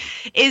weird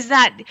is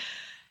that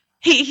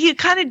he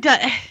kind of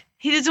does.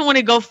 He doesn't want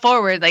to go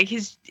forward. Like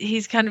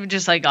he's kind of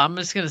just like, I'm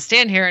just going to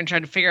stand here and try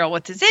to figure out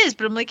what this is.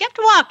 But I'm like, you have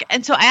to walk.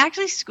 And so I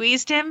actually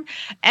squeezed him.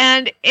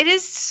 And it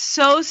is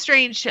so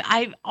strange.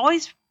 I've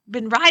always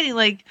been riding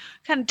like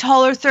kind of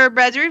taller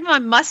thoroughbreds, or even my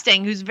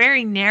Mustang, who's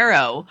very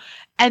narrow.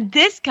 And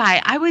this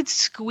guy, I would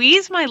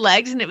squeeze my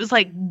legs, and it was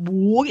like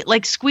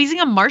squeezing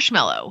a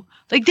marshmallow.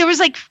 Like there was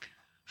like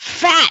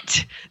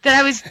fat that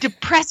I was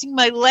depressing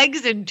my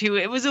legs into.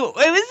 It was the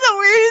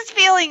weirdest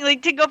feeling,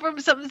 like to go from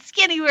something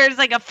skinny where it's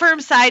like a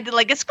firm side to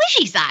like a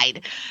squishy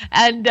side.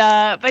 And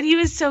but he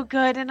was so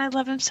good, and I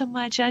love him so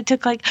much. And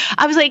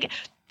I was like,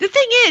 the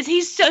thing is,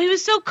 he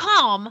was so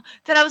calm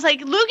that I was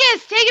like,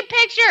 Lucas, take a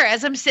picture,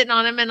 as I'm sitting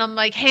on him, and I'm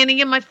like handing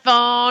him my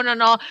phone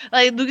and all.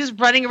 Like Lucas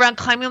running around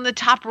climbing on the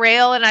top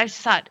rail, and I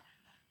just thought,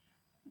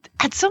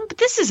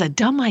 this is a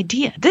dumb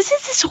idea. This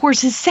is this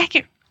horse's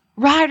second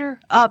rider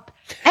up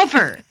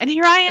ever, and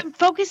here I am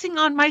focusing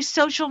on my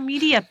social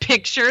media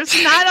pictures,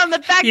 not on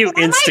the fact you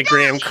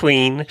Instagram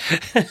queen.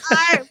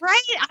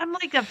 Right? I'm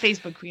like a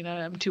Facebook queen.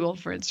 I'm too old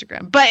for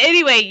Instagram. But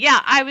anyway, yeah,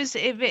 I love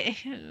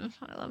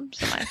him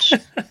so much.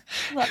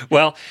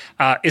 Well,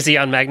 is he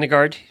on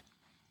MagnaGuard?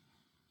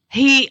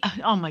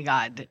 Oh my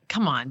God,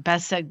 come on,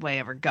 best segue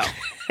ever, go.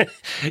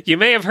 You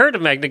may have heard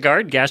of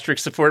MagnaGuard, gastric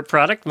support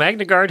product.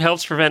 MagnaGuard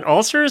helps prevent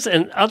ulcers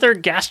and other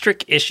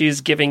gastric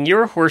issues, giving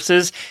your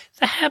horses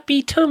the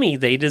happy tummy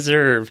they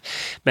deserve.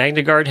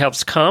 MagnaGuard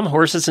helps calm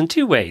horses in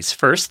 2 ways.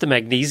 First, the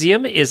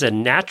magnesium is a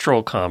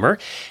natural calmer,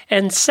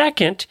 and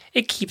second,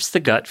 it keeps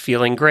the gut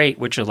feeling great,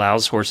 which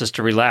allows horses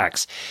to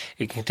relax.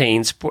 It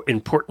contains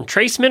important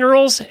trace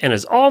minerals and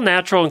is all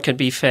natural and can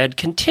be fed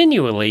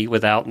continually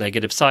without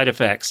negative side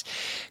effects.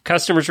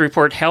 Customers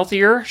report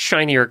healthier,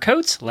 shinier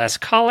coats, less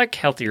colic,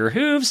 healthier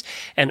hooves,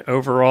 and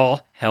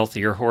overall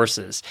healthier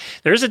horses.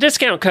 There's a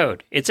discount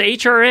code. It's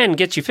HRN.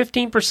 Gets you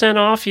 15%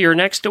 off your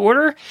next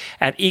order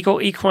at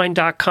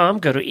eagleequine.com.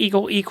 Go to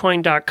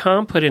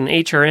eagleequine.com, put in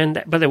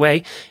HRN. By the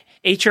way,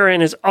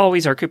 HRN is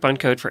always our coupon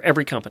code for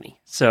every company.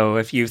 So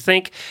if you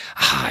think,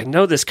 I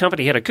know this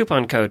company had a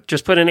coupon code,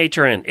 just put in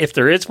HRN. If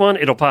there is one,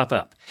 it'll pop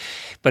up.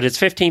 But it's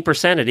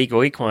 15% at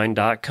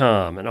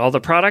eagleequine.com. And all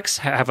the products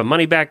have a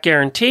money-back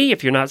guarantee.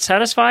 If you're not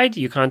satisfied,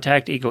 you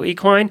contact Eagle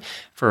Equine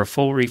for a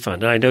full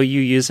refund. And I know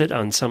you use it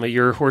on some of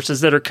your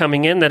horses that are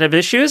coming in that have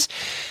issues.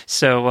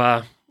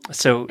 So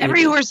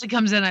every horse that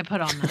comes in, I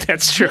put on that.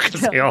 That's true,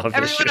 because they all have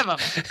every issues. one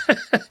of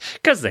them.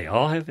 Because they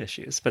all have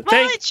issues. But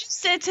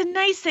it's a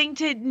nice thing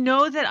to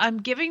know that I'm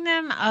giving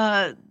them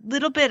a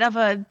little bit of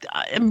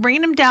I'm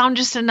bringing them down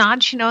just a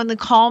notch, in the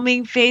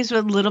calming phase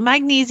with a little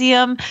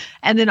magnesium,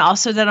 and then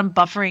also that I'm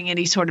buffering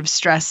any sort of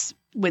stress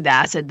with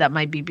acid that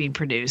might be being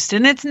produced,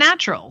 and it's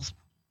natural.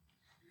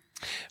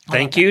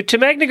 Thank you to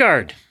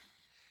MagnaGuard.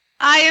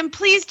 I am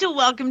pleased to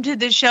welcome to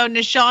the show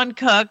Nishan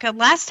Cook.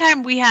 Last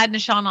time we had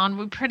Nishan on,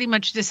 we pretty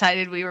much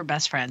decided we were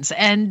best friends.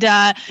 And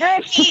and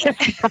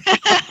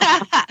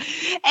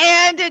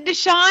Nishan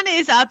Nishan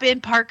is up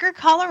in Parker,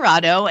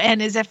 Colorado, and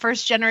is a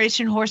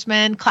first-generation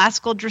horseman,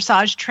 classical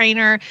dressage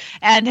trainer,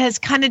 and has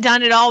kind of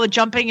done it all with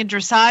jumping and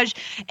dressage.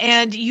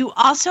 And you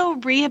also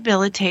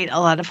rehabilitate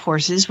a lot of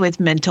horses with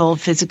mental,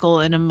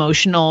 physical, and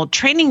emotional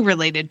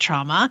training-related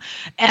trauma.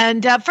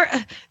 And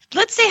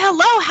let's say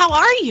hello. How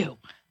are you?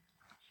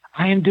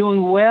 I am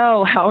doing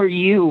well. How are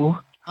you?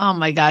 Oh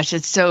my gosh,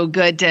 it's so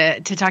good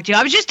to talk to you.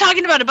 I was just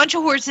talking about a bunch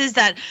of horses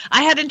that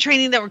I had in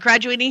training that were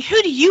graduating.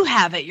 Who do you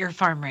have at your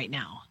farm right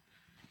now?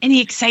 Any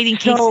exciting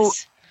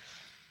cases?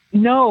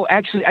 No,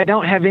 actually, I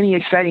don't have any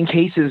exciting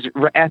cases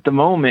at the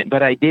moment,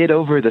 but I did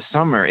over the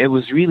summer. It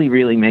was really,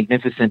 really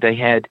magnificent. I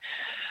had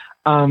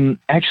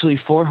actually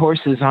 4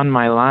 horses on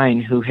my line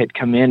who had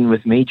come in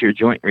with major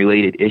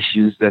joint-related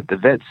issues that the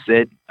vets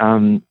said,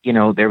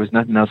 there was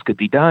nothing else could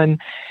be done.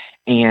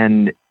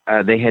 And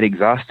they had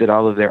exhausted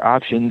all of their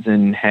options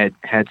and had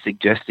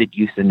suggested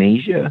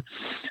euthanasia.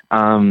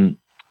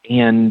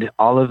 And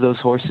all of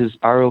those horses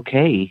are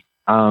okay.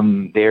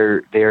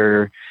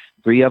 They're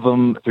 3 of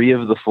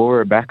the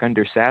 4 are back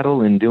under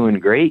saddle and doing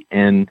great.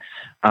 And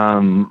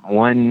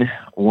one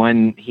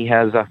he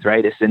has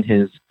arthritis in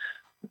his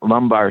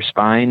lumbar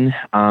spine,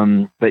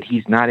 but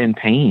he's not in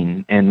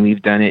pain. And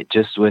we've done it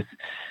just with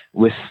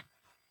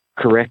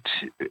correct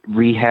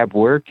rehab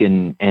work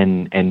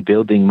and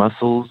building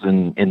muscles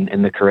and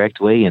in the correct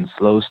way and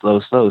slow.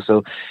 So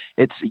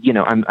it's,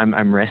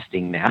 I'm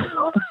resting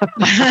now.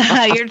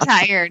 You're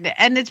tired,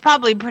 and it's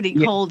probably pretty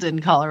cold in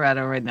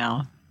Colorado right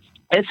now.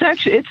 It's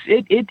actually,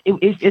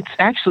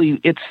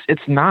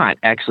 it's not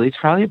actually, it's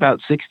probably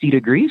about 60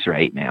 degrees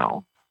right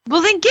now.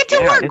 Well, then get to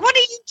work. What are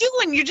you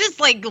doing? You're just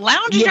like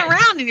lounging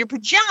around in your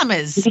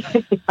pajamas.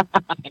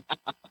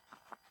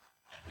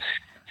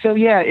 So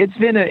yeah, it's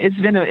been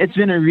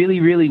a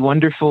really, really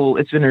wonderful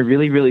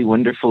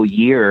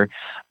year.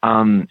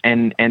 And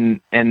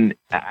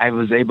I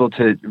was able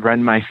to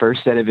run my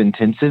first set of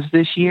intensives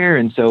this year.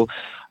 And so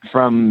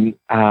from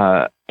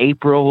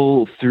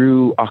April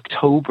through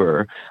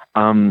October,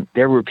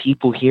 there were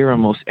people here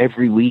almost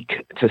every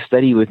week to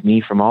study with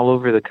me from all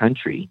over the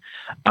country.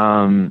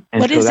 And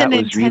what so is that an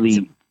was intensive?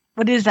 really,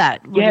 what is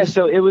that?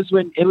 So it was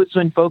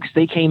when folks,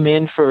 they came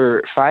in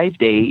for 5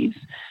 days.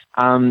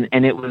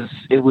 And it was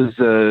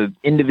a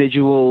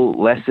individual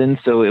lesson.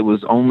 So it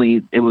was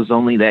only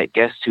that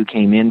guest who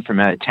came in from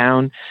out of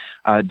town,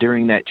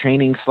 during that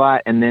training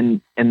slot.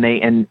 And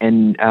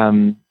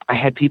I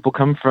had people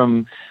come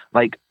from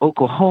like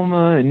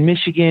Oklahoma and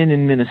Michigan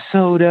and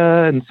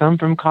Minnesota and some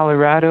from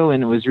Colorado.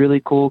 And it was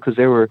really cool because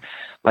there were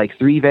like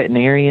 3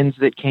 veterinarians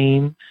that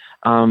came.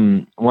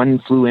 One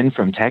flew in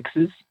from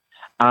Texas.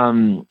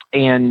 And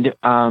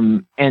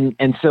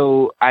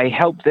so I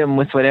helped them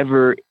with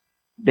whatever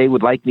they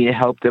would like me to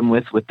help them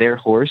with their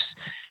horse,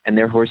 and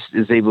their horse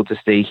is able to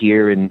stay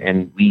here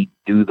and we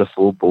do the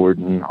full board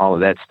and all of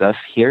that stuff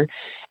here.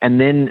 And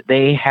then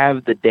they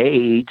have the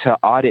day to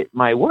audit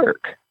my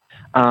work.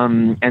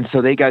 And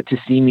so they got to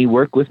see me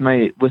work with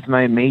my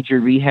major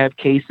rehab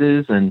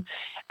cases, and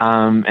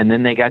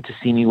then they got to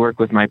see me work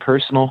with my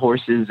personal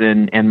horses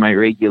and my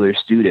regular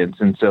students.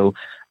 And so,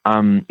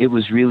 it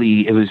was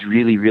really,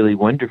 really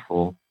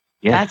wonderful.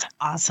 Yeah. That's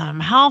awesome.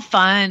 How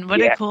fun.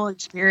 What a cool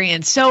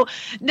experience. So,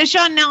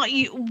 Nishan, now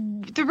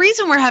the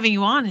reason we're having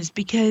you on is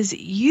because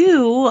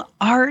you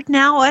are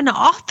now an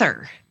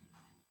author.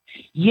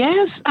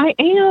 Yes, I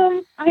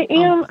am.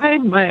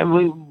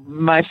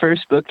 My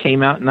first book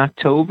came out in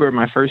October.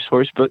 My first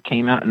horse book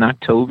came out in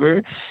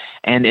October,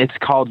 and it's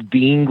called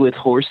Being with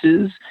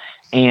Horses.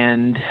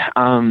 And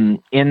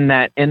in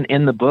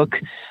the book,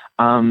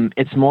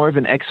 it's more of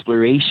an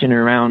exploration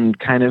around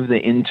kind of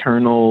the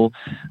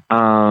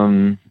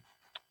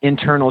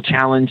internal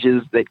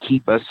challenges that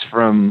keep us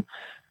from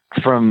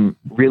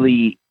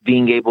really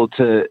being able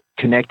to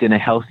connect in a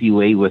healthy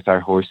way with our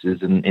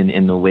horses,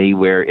 in the way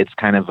where it's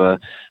kind of a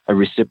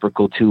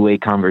reciprocal 2-way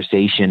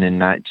conversation and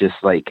not just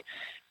like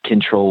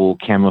control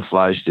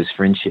camouflaged as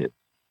friendship.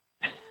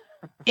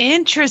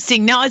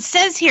 Interesting. Now it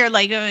says here,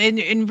 like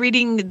in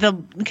reading the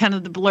kind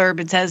of the blurb,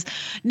 it says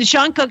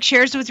Nishan Cook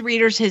shares with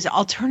readers his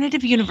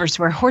alternative universe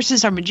where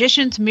horses are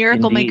magicians,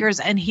 miracle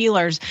makers, and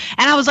healers.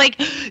 And I was like,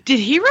 did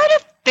he write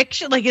a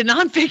fiction, like a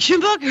nonfiction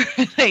book?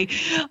 Like,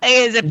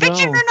 is it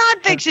fiction or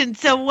nonfiction?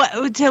 So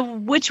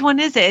which one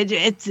is it?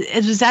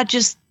 Is that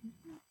just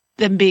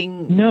them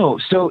being? No.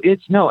 So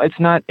it's not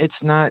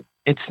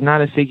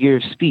a figure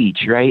of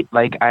speech, right?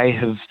 Like I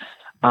have,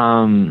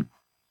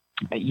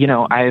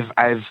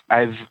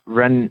 I've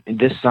run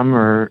this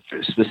summer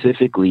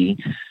specifically.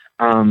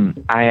 I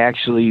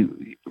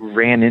actually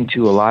ran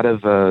into a lot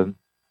of,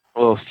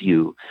 a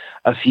few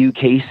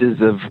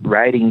cases of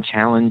riding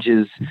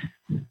challenges,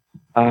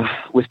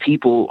 with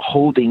people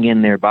holding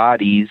in their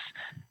bodies,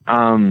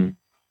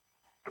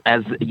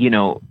 as you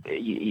know,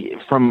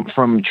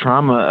 from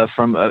trauma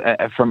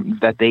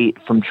that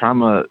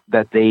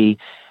they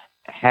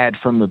had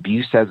from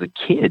abuse as a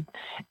kid,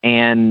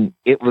 and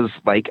it was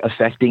like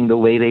affecting the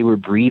way they were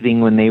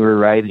breathing when they were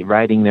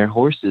riding their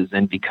horses,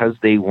 and because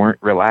they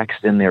weren't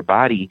relaxed in their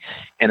body,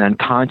 and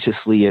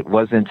unconsciously it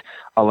wasn't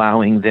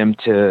allowing them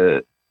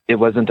to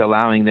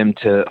allowing them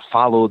to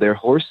follow their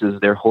horses.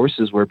 Their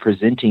horses were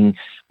presenting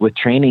with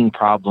training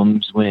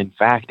problems when in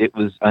fact it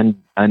was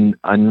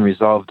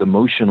unresolved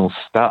emotional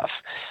stuff.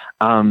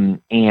 And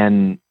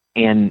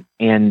in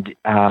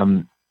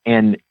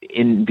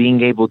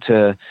being able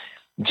to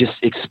just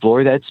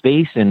explore that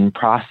space and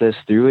process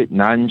through it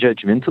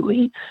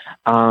non-judgmentally,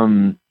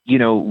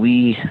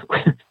 we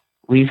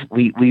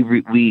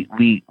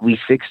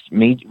fixed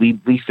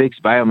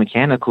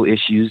biomechanical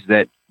issues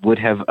that would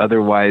have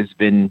otherwise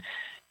been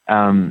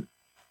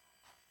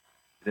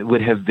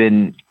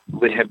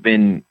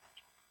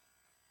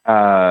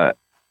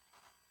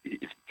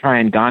try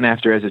and gone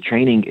after as a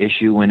training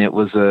issue when it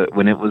was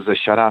a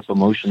shut off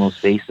emotional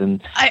space in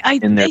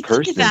their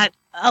person. Think of that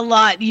a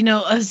lot.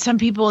 Some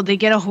people, they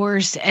get a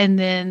horse and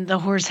then the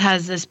horse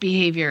has this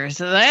behavior.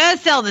 So they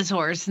sell this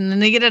horse and then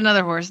they get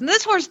another horse and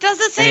this horse does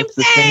the same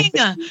thing.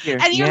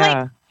 And you're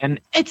like, and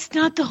it's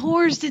not the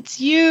horse,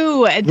 it's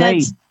you. And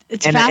that's,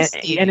 it's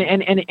fascinating.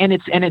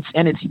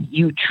 And it's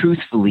you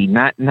truthfully,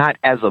 not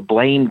as a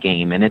blame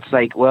game. And it's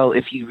like, well,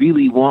 if you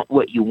really want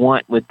what you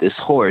want with this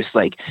horse,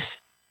 like,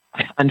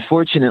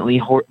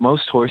 unfortunately,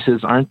 most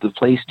horses aren't the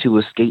place to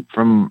escape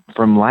from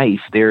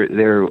life.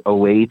 They're a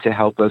way to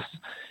help us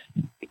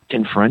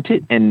confront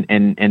it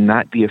and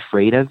not be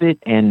afraid of it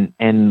and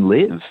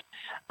live.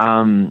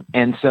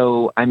 And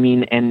so, I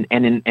mean, and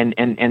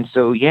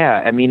so,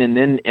 yeah, I mean, and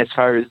then as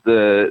far as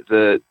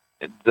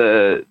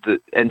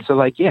and so,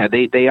 like, yeah,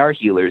 they are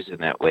healers in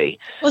that way.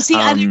 Well, see,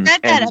 I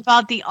read that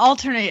about the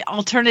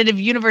alternative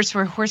universe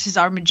where horses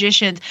are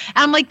magicians. And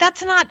I'm like,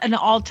 that's not an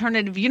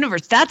alternative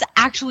universe. That's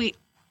actually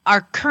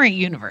our current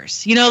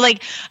universe,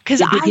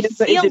 because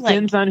it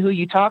depends on who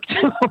you talk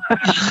to.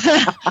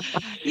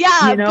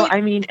 Yeah.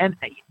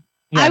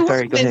 I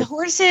work with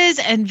horses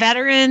and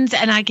veterans,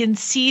 and I can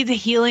see the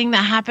healing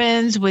that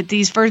happens with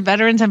these first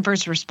veterans and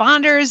first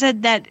responders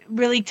that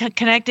really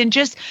connect. And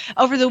just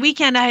over the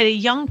weekend, I had a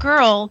young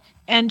girl,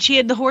 and she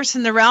had the horse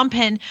in the round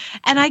pen,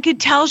 and I could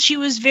tell she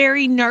was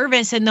very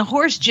nervous, and the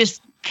horse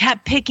just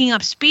kept picking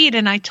up speed.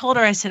 And I told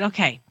her, I said,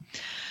 okay,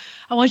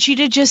 I want you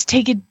to just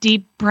take a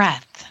deep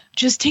breath.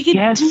 Just take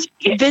a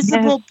deep,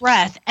 visible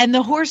breath. And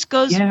the horse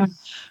goes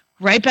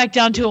right back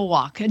down to a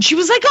walk. And she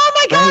was like, oh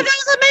my God,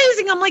 that was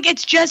amazing. I'm like,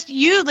 it's just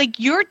you. Like,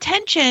 your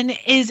tension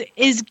is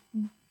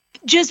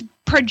just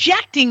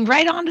projecting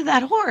right onto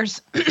that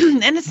horse.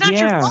 And it's not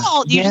your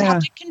fault. You just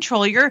have to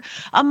control your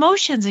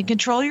emotions and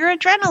control your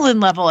adrenaline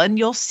level. And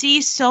you'll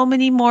see so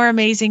many more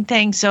amazing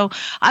things. So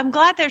I'm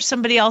glad there's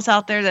somebody else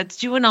out there that's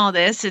doing all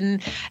this.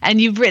 And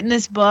you've written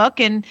this book.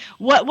 And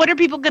what are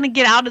people going to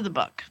get out of the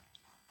book?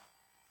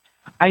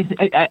 I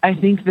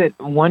think that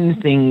one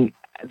thing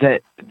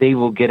that they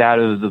will get out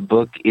of the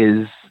book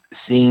is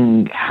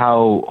seeing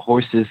how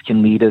horses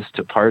can lead us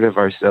to part of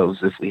ourselves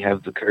if we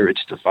have the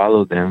courage to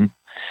follow them,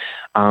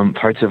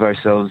 parts of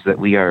ourselves that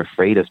we are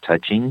afraid of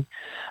touching.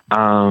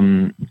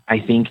 I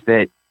think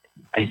that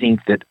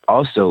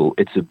also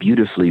it's a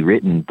beautifully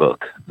written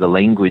book. The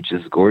language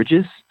is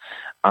gorgeous,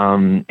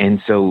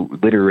 and so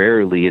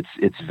literarily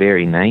it's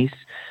very nice.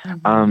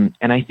 And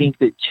I think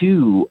that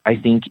too,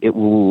 it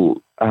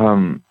will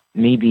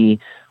maybe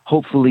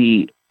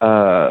hopefully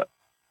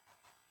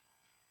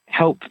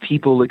help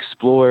people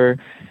explore,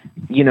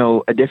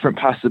 a different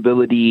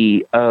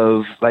possibility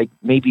of, like,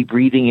 maybe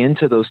breathing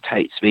into those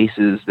tight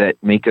spaces that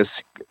make us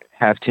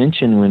have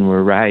tension when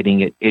we're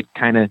riding. It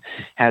kind of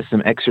has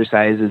some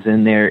exercises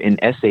in there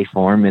in essay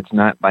form. It's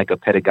not like a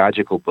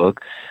pedagogical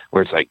book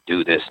where it's like,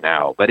 do this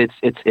now, but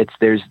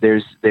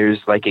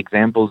there's like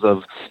examples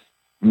of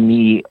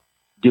me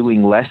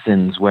doing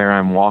lessons where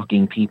I'm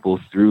walking people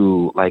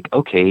through, like,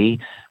 okay,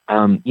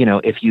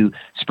 if you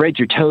spread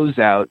your toes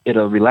out,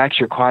 it'll relax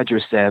your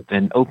quadricep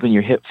and open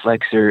your hip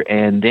flexor,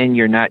 and then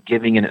you're not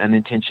giving an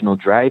unintentional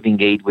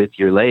driving aid with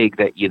your leg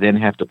that you then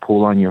have to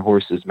pull on your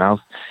horse's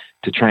mouth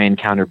to try and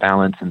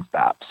counterbalance and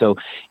stop. So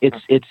it's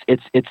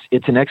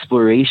an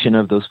exploration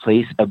of those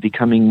places, of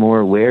becoming more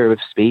aware of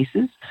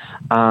spaces,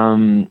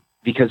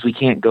 because we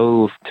can't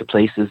go to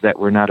places that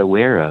we're not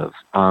aware of,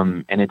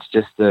 and it's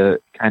just a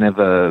kind of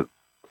a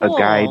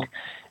guide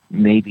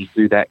maybe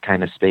through that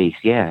kind of space.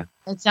 Yeah.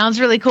 It sounds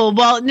really cool.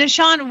 Well,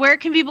 Nishan, where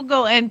can people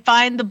go and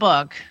find the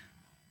book?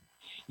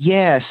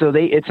 Yeah, so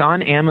it's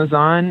on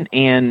Amazon,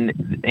 and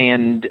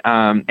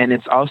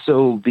it's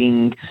also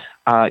being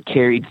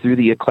carried through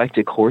the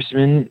Eclectic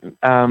Horseman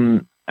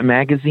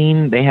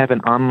magazine. They have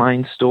an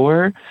online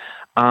store,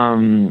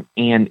 and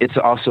it's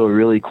also a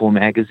really cool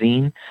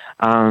magazine.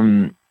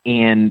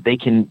 And they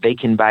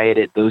can buy it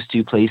at those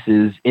two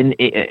places, and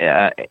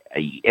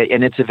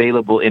it's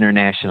available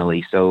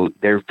internationally. So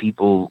there are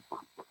people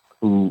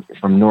who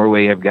from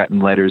Norway have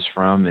gotten letters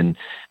from, and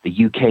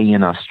the UK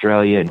and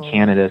Australia and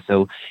Canada.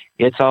 So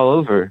it's all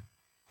over.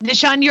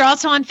 Nishan, you're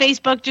also on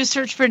Facebook. Just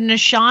search for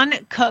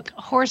Nishan Cook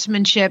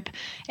Horsemanship.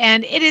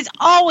 And it is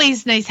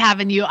always nice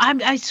having you.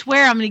 I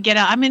swear I'm going to get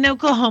out. I'm in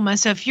Oklahoma.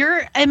 So if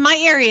you're in my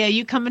area,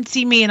 you come and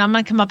see me, and I'm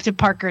going to come up to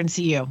Parker and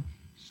see you.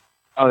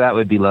 Oh, that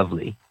would be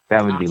lovely.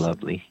 That would be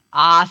lovely.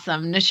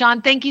 Awesome.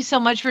 Nishan, thank you so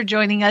much for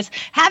joining us.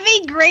 Have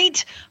a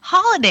great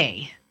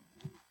holiday.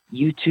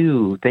 You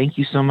too. Thank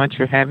you so much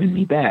for having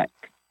me back.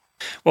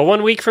 Well,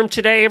 1 week from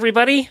today,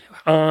 everybody,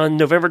 on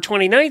November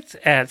 29th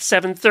at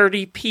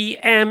 7:30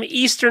 p.m.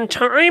 Eastern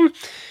Time,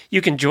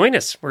 you can join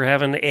us. We're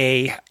having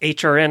a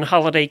HRN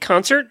holiday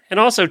concert and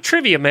also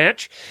trivia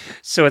match.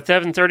 So at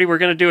 7:30, we're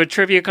going to do a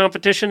trivia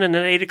competition, and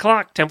at 8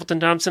 o'clock,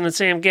 Templeton Thompson and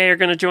Sam Gay are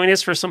going to join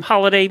us for some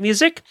holiday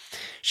music.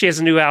 She has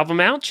a new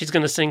album out. She's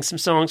going to sing some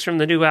songs from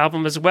the new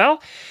album as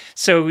well.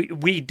 So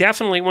we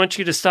definitely want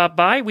you to stop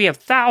by. We have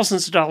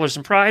thousands of dollars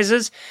in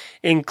prizes,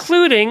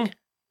 including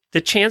the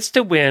chance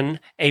to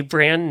win a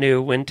brand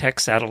new Wintech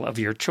saddle of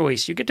your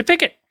choice. You get to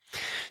pick it.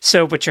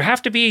 So, but you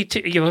have to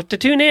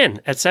tune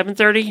in at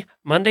 7:30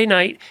 Monday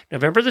night,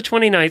 November the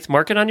 29th.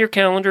 Mark it on your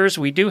calendars.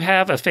 We do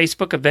have a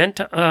Facebook event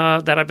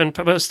that I've been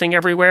posting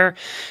everywhere,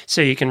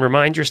 so you can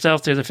remind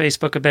yourself through the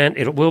Facebook event.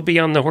 It will be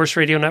on the Horse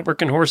Radio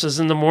Network and Horses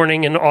in the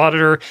Morning and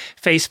Auditor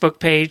Facebook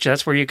page.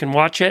 That's where you can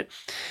watch it.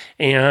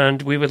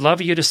 And we would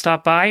love you to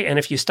stop by. And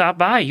if you stop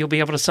by, you'll be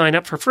able to sign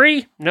up for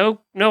free. No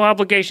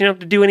obligation. You don't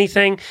have to do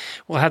anything.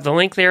 We'll have the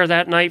link there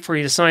that night for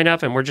you to sign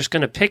up. And we're just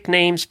going to pick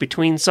names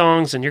between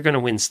songs, and you're going to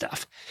win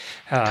stuff.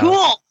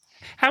 Cool.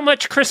 How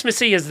much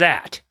Christmassy is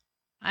that?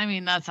 I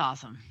mean, that's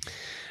awesome.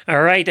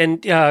 All right.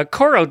 And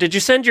Coro, did you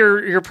send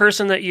your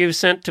person that you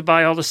sent to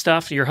buy all the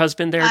stuff, your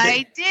husband there?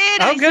 I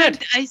did. Oh,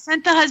 good. I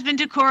sent the husband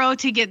to Coro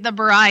to get the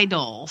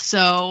bridle.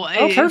 So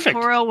perfect.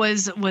 Coro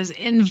was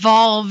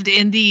involved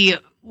in the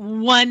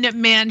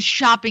one-man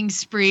shopping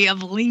spree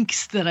of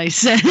links that I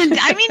sent.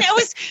 I mean, it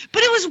was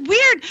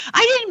weird.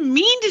 I didn't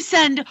mean to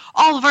send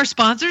all of our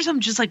sponsors.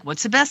 I'm just like,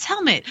 what's the best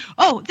helmet?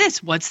 Oh,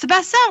 this. What's the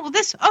best saddle?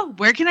 This. Oh,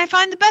 where can I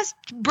find the best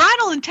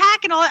bridle and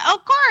tack and all that?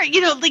 Oh, Cora.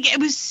 It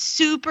was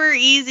super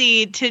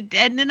easy to.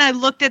 And then I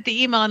looked at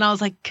the email and I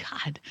was like,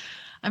 God,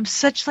 I'm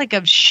such like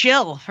a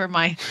shill for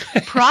my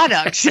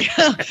products.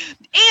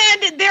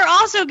 And they're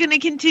also going to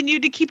continue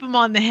to keep them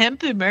on the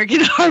hemp,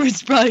 American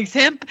Harvest Products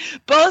hemp.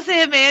 Both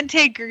him and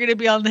Take are going to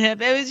be on the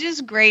hemp. It was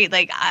just great.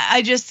 Like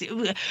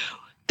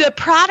the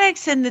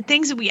products and the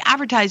things that we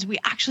advertise, we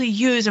actually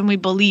use and we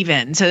believe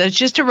in. So that's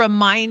just a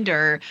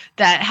reminder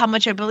that how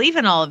much I believe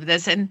in all of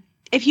this. And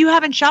if you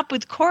haven't shopped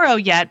with Coro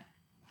yet,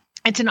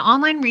 it's an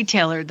online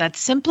retailer that's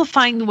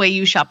simplifying the way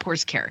you shop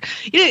horse care.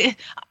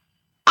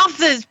 Off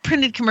the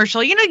printed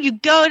commercial, you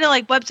go to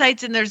like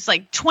websites and there's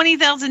like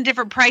 20,000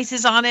 different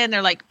prices on it. And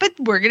they're like, but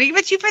we're going to give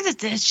it to you for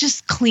this. It's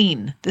just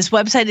clean. This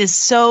website is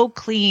so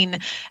clean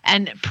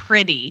and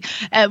pretty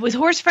with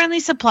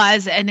horse-friendly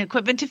supplies and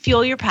equipment to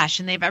fuel your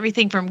passion. They have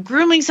everything from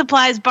grooming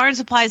supplies, barn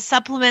supplies,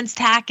 supplements,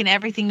 tack, and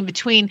everything in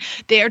between.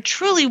 They are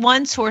truly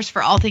one source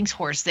for all things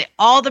horse.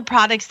 All the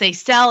products they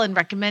sell and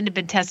recommend have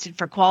been tested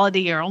for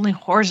quality, or only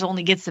horse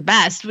only gets the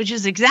best, which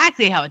is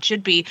exactly how it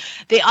should be.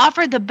 They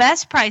offer the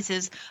best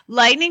prices,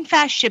 lightning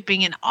fast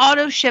shipping, and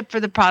auto ship for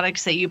the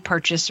products that you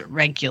purchase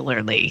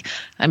regularly.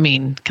 I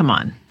mean, come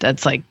on.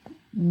 That's like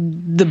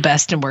the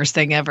best and worst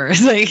thing ever.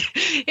 It's like,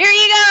 here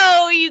you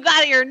go. You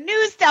got your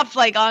new stuff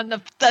like on the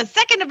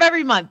 2nd of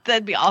every month.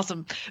 That'd be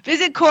awesome.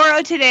 Visit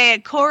Coro today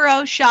at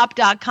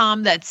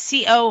coroshop.com. That's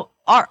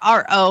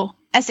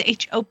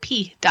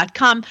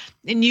COROSHOP.com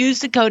and use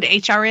the code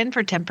HRN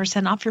for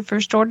 10% off your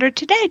first order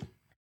today.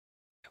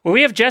 Well,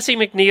 we have Jesse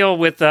McNeil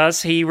with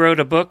us. He wrote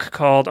a book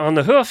called On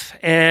the Hoof,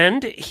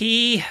 and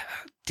he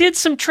did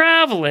some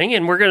traveling,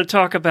 and we're going to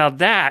talk about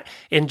that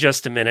in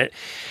just a minute.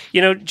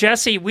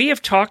 Jesse, we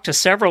have talked to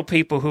several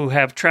people who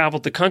have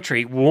traveled the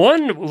country.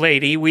 One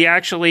lady we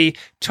actually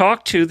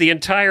talked to the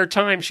entire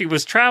time she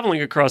was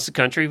traveling across the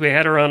country. We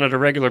had her on a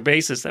regular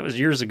basis. That was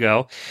years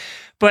ago.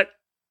 But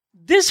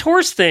this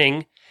horse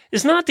thing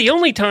is not the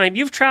only time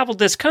you've traveled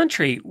this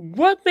country.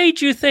 What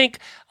made you think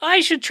I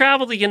should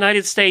travel the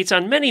United States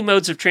on many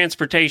modes of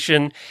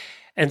transportation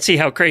and see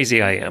how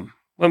crazy I am?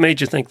 What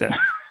made you think that?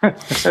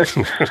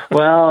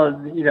 Well,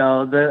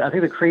 I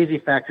think the crazy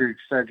factor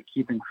started to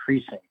keep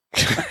increasing.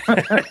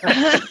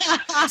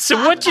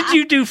 So what did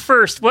you do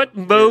first? What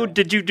mode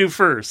did you do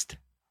first?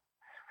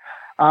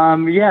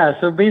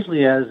 So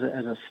basically as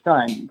a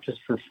stunt,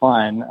 just for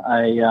fun,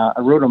 I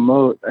rode a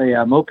moped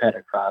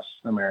across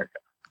America.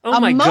 Oh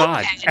my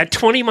God. At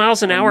 20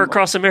 miles an hour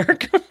across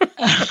America?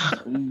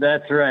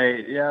 That's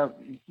right. Yeah.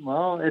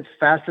 Well, it's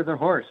faster than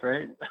horse,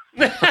 right?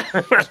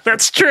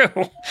 That's true.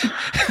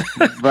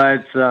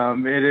 But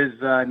it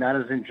is not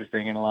as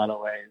interesting in a lot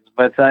of ways.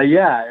 But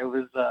it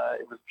was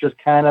just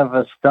kind of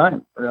a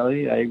stunt,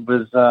 really. I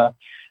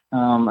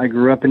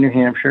grew up in New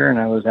Hampshire, and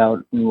I was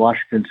out in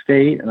Washington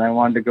State, and I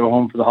wanted to go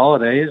home for the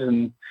holidays,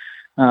 and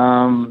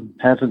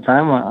had some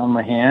time on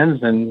my hands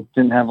and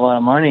didn't have a lot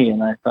of money.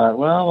 And I thought,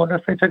 well, what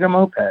if I took a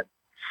moped?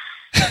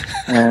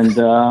 And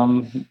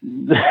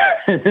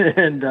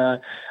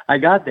I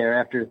got there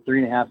after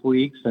 3.5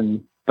 weeks,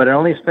 but I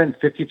only spent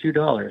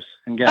 $52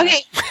 in gas.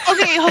 Okay,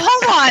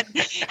 hold on.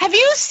 Have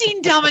you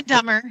seen Dumb and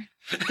Dumber,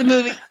 the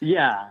movie?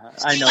 Yeah,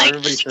 I know.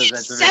 Everybody says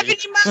that to me.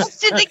 70 miles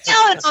to the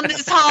gallon on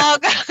this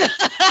hog.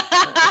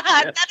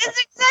 That is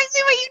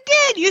exactly what you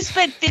did. You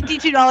spent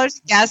 $52 in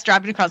gas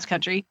driving across the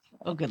country.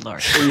 Oh, good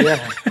Lord.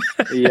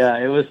 Yeah,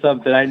 it was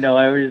something. I know.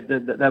 I always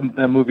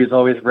that movie is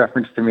always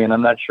referenced to me, and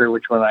I'm not sure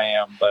which one I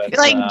am. But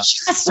You're like,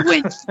 just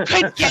when you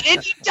couldn't get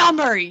any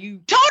dumber, you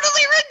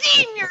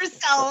totally redeem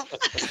yourself.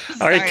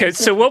 All right, good.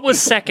 So what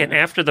was second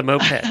after the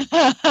moped?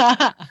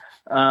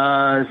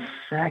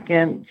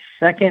 Second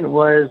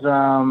was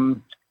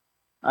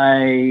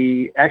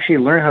I actually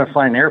learned how to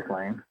fly an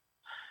airplane.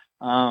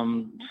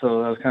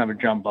 So that was kind of a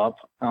jump up.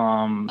 So I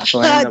ended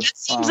up, that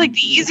seems like the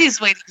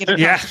easiest way to get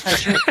across the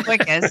country the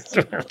quickest.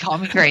 Call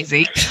me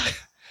crazy.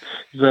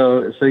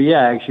 So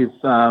yeah, actually,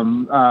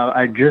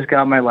 I just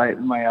got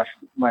my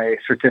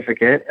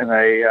certificate, and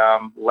I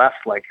left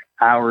like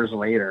hours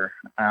later,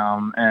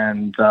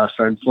 and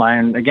started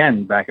flying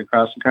again back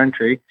across the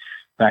country,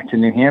 back to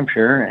New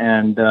Hampshire,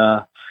 and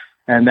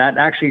that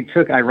actually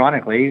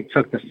ironically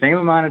took the same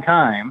amount of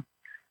time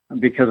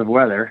because of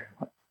weather.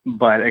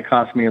 But it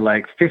cost me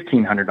like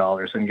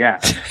 $1,500 in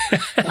gas.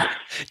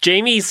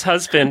 Jamie's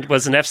husband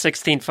was an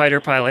F-16 fighter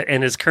pilot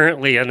and is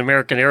currently an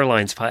American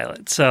Airlines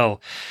pilot. So,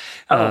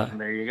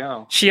 there you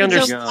go. She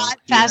understood. It's a lot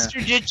faster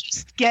to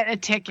just get a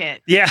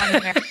ticket.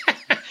 Yeah.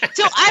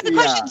 So I have a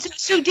question.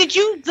 So did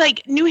you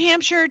like New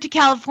Hampshire to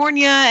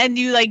California, and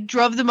you like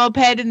drove the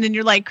moped, and then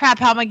you're like, crap,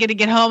 how am I going to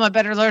get home? I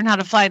better learn how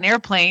to fly an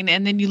airplane.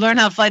 And then you learn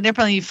how to fly an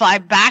airplane, and you fly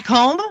back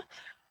home?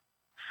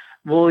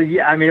 Well,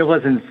 yeah, I mean, it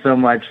wasn't so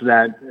much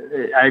that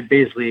I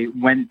basically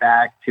went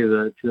back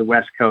to the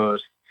West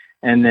Coast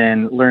and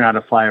then learned how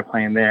to fly a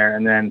plane there,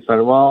 and then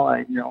thought, well,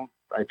 I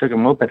took a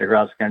moped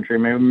across the country.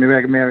 Maybe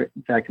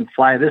I can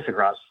fly this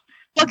across.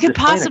 What could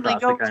possibly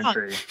go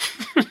wrong?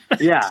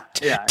 Yeah.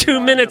 2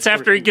 minutes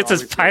after he gets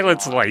his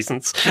pilot's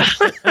license.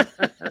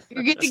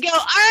 You're good to go.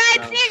 All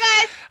right, see you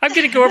guys. I'm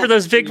going to go over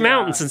those big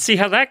mountains and see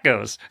how that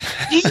goes.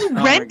 Do you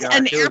rent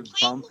an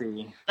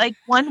airplane like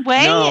one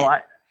way? No,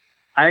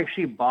 I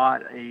actually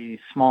bought a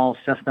small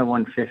Cessna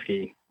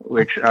 150,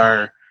 which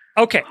are...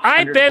 Okay,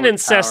 I've been in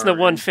Cessna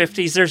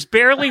 150s. There's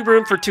barely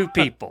room for two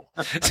people.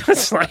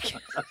 It's like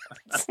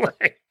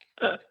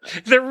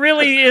there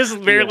really is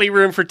barely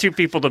room for two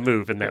people to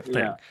move in that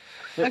thing.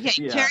 Yeah.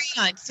 Okay, carry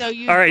on. So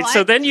you. All right,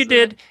 so then you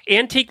did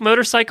antique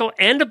motorcycle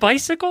and a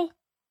bicycle?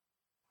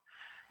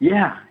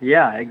 Yeah,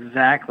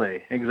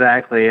 exactly.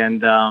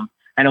 And I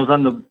was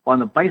on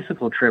the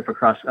bicycle trip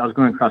I was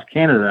going across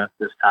Canada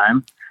this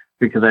time,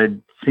 because I'd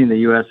seen the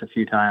U.S. a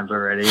few times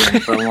already,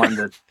 and so I wanted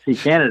to see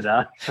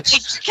Canada. Here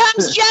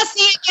comes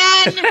Jesse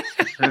again.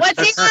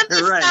 What's he on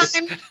this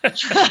time?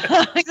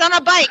 He's on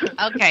a bike.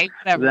 Okay,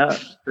 whatever.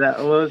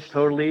 That was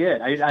totally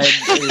it. I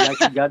actually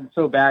gotten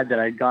so bad that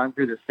I'd gone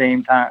through the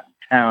same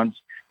towns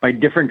by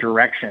different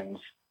directions,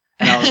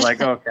 and I was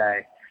like,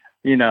 okay,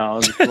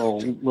 this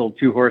little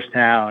 2-horse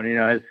town,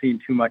 has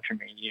seen too much of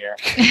me here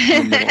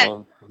in the middle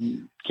of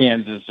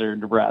Kansas or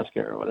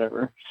Nebraska or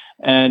whatever.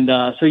 And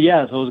so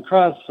it was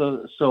across.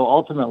 So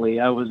ultimately,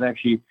 I was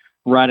actually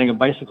riding a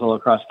bicycle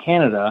across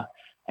Canada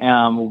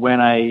when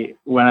I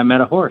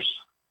met a horse,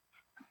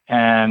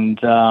 and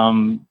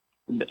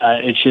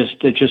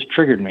it just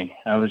triggered me.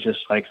 I was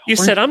just like, you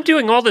said, I'm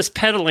doing all this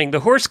pedaling.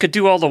 The horse could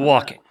do all the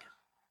walking.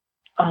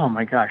 Oh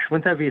my gosh,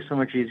 wouldn't that be so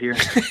much easier?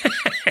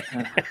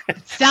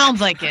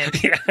 Sounds like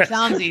it. Yeah.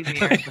 Sounds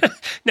easier.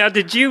 Now,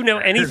 did you know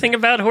anything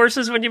about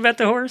horses when you met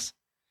the horse?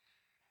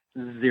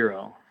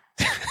 Zero.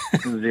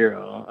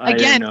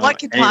 Again, what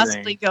could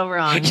possibly go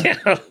wrong?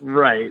 Yeah.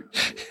 Right.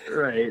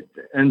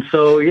 And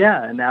so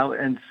then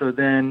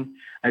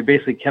I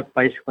basically kept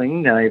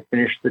bicycling, and I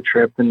finished the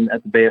trip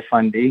at the Bay of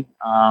Fundy.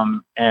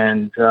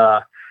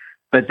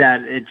 But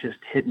that it just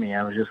hit me.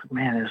 I was just,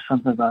 man, there's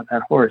something about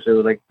that horse. It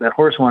was like that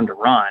horse wanted to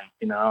run,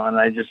 and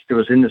it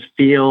was in this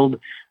field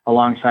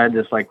alongside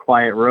this like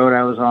quiet road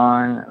I was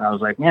on, and I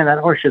was like, man, that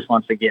horse just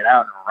wants to get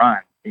out and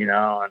run, and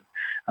I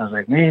was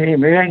like, maybe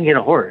I can get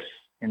a horse,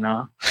 and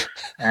so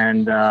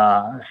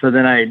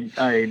then I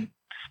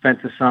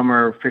spent the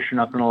summer fishing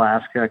up in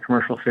Alaska,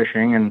 commercial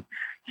fishing, and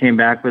came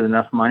back with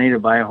enough money to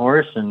buy a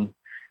horse, and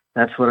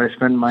that's what I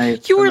spent my...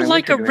 You were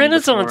like a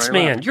Renaissance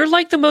man. You're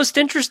like the most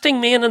interesting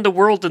man in the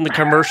world in the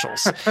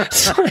commercials.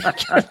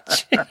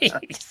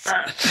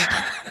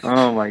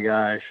 Oh my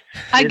gosh.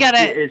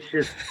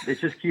 It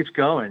just keeps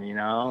going,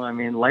 I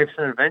mean, life's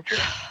an adventure.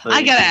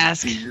 I gotta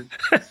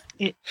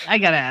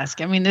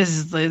ask. I mean,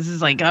 this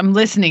is like, I'm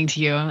listening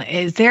to you.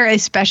 Is there a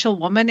special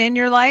woman in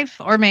your life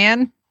or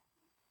man?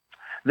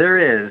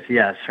 There is,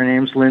 yes. Her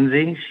name's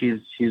Lindsay. She's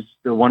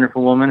a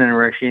wonderful woman, and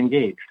we're actually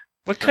engaged.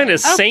 What kind of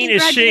saint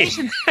is she?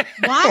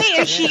 Why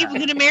is she even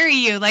going to marry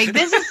you? Like,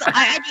 this is,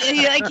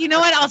 you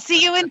know what? I'll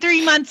see you in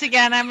 3 months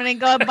again. I'm going to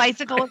go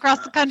bicycle across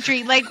the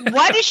country. Like,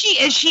 what is she?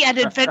 Is she an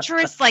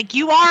adventurous like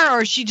you are,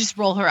 or she just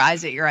roll her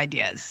eyes at your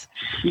ideas?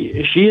 She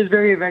is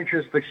very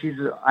adventurous, but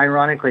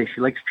ironically, she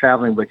likes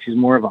traveling, but she's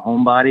more of a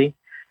homebody.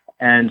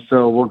 And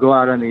so we'll go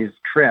out on these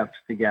trips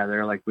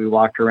together. Like, we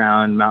walked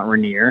around Mount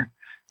Rainier,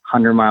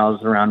 100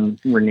 miles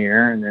around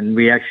Rainier. And then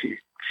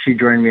she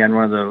joined me on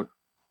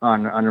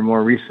on a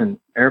more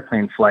recent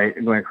airplane flight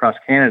going across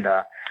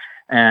Canada.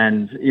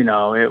 And,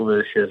 it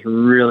was just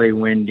really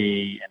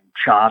windy and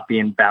choppy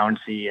and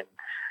bouncy. And,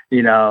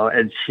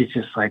 and she's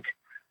just like,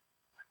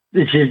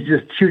 she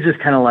was just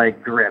kind of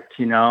like gripped,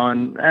 and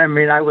I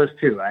mean, I was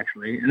too,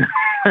 actually. And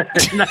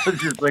I was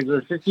just like,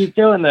 let's just keep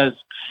doing this.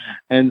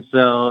 And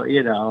so,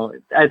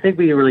 I think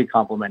we really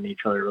complement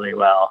each other really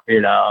well,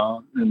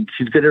 and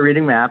she's good at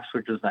reading maps,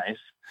 which is nice.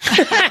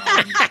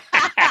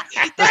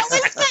 That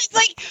was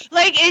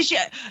like is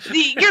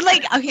you're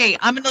like, okay,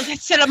 I'm gonna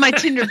set up my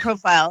Tinder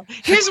profile.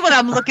 Here's what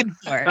I'm looking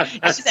for: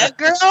 it's a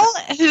girl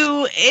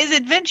who is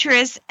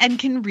adventurous and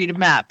can read a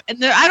map,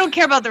 and I don't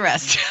care about the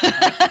rest.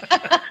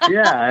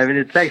 Yeah, I mean,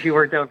 it's actually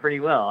worked out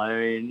pretty well. I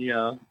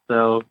mean,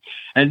 so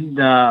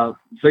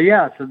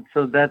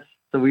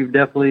we've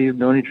definitely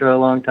known each other a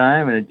long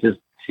time, and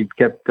she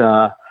kept.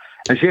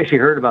 And she actually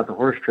heard about the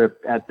horse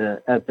trip at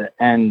the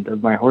end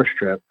of my horse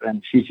trip,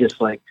 and she's just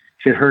like,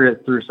 she had heard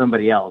it through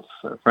somebody else,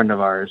 a friend of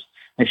ours,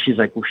 and she's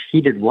like, well, she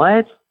did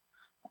what?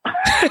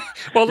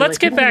 Well, let's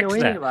get back to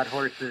that. About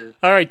horses.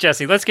 All right,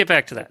 Jesse, let's get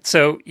back to that.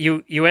 So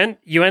you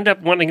end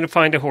up wanting to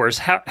find a horse.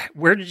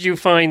 Where did you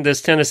find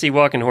this Tennessee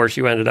walking horse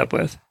you ended up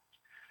with?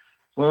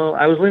 Well,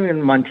 I was living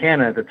in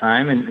Montana at the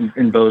time,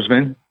 in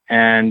Bozeman,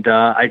 and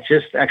I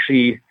just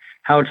actually,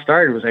 how it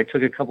started was I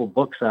took a couple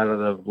books out of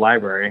the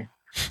library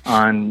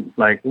on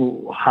like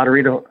how to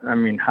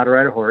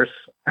ride a horse,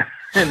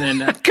 and then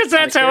because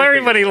that's how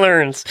everybody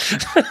learns.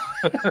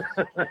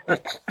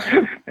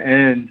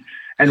 and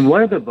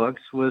one of the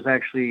books was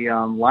actually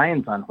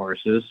Lions on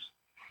Horses,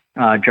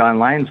 John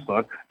Lyon's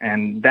book,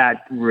 and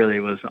that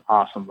really was an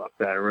awesome book.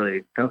 That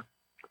really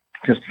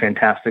just a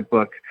fantastic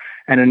book.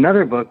 And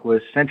another book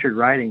was Centered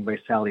Riding by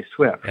Sally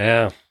Swift.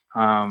 Yeah,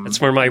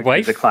 that's where my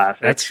wife. The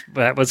classic.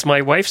 That was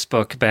my wife's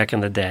book back in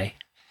the day.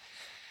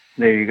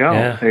 There you go.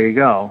 Yeah. There you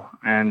go.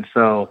 And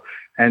so,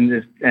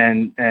 and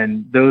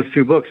those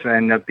two books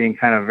end up being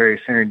kind of very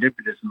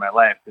serendipitous in my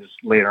life, because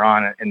later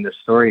on in this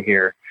story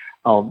here,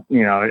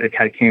 it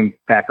kind of came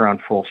back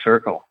around full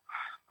circle.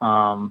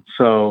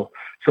 So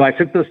I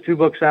took those two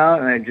books out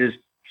and I just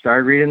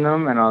started reading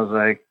them, and I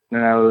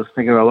was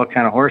thinking about what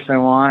kind of horse I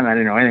want. I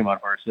didn't know anything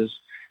about horses,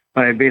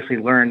 but I basically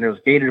learned there was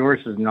gated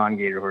horses and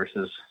non-gated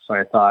horses. So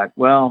I thought,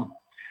 well,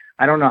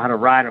 I don't know how to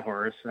ride a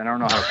horse, and I don't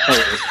know how to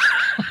pose.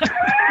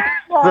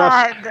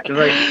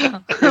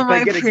 If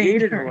I get a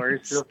gated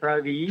horse, it'll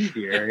probably be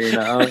easier,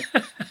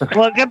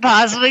 What could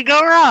possibly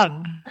go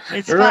wrong?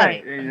 It's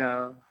right, funny.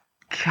 God.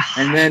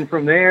 And then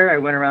from there, I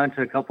went around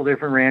to a couple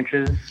different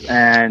ranches,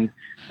 and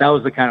that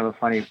was the kind of a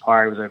funny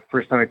part. It was the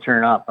first time I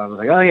turned up. I was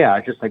like, oh yeah,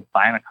 just like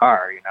buying a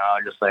car,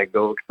 just like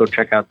go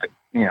check out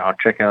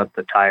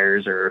the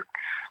tires or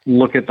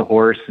look at the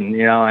horse, and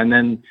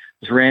then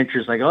this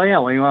rancher's like, oh yeah,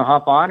 well, you want to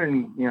hop on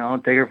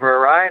and take her for a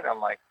ride? I'm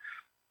like,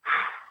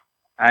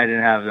 I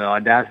didn't have the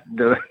audacity,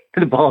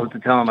 the balls to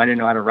tell him I didn't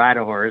know how to ride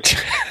a horse.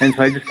 And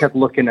so I just kept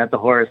looking at the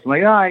horse. I'm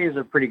like, he's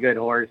a pretty good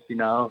horse,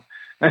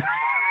 I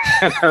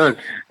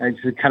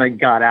just kind of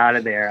got out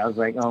of there. I was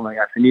like, oh my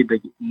gosh, I need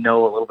to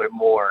know a little bit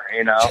more,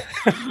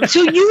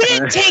 So you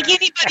didn't take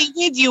anybody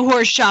with you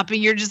horse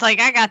shopping. You're just like,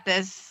 I got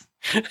this.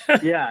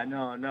 Yeah,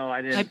 no,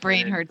 I didn't. My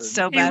brain hurts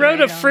so bad. He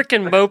rode a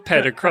freaking moped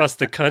across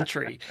the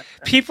country.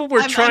 People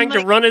were trying to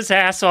run his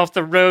ass off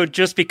the road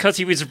just because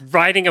he was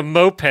riding a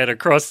moped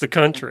across the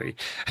country.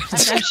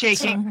 I'm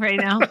shaking right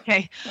now.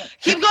 Okay.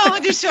 Keep going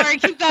with your story.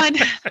 Keep going.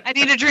 I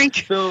need a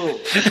drink. So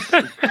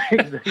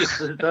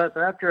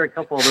after a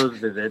couple of those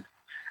visits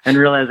and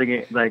realizing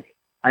it, like,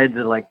 I had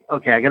to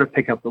okay, I got to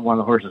pick up one of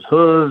the horse's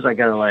hooves. I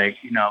got to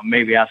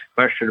maybe ask a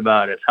question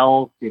about its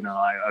health.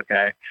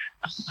 Okay,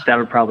 that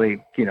would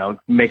probably,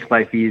 make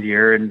life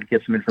easier and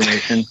get some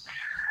information.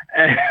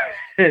 And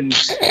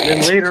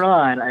then later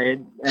on, I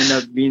ended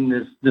up meeting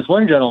this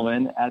one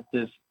gentleman at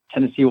this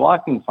Tennessee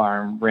walking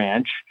farm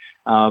ranch,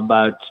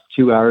 about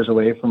 2 hours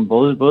away from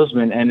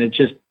Bozeman. And it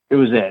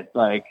was it.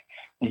 Like,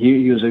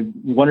 he was a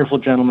wonderful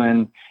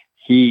gentleman.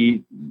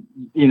 I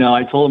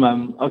told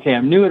him,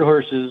 I'm new at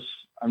horses.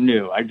 I'm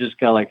new. I just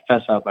gotta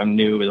fess up. I'm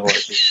new with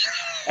horses.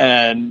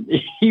 And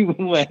he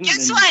went.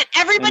 Guess what?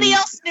 Everybody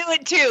else knew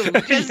it too.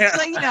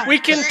 Just we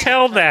can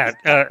tell that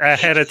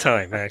ahead of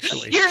time.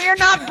 Actually, you're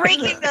not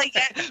breaking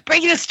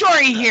a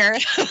story here.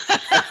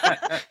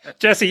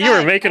 Jesse, you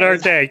were making our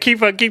day.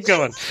 Keep going.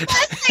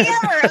 Best thing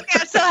ever. Okay,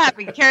 I'm so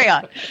happy. Carry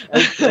on.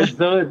 And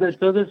so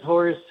this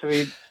horse.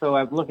 So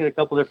I'm looking at a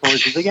couple different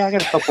horses. Like, I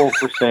got a couple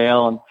for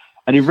sale,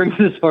 and he brings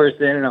this horse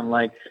in, and I'm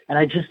like, and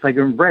I just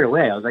right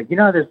away, I was like,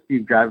 this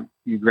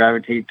you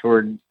gravitate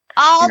toward,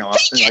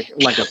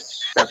 like a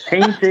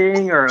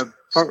painting or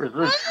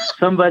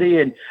somebody,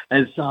 and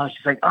so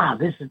she's like,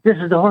 this is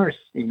the horse,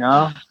 and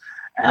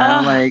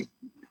I'm like,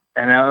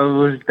 and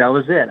that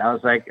was it. I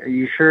was like, are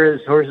you sure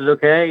this horse is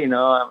okay? Am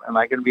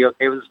I going to be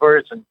okay with this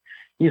horse? And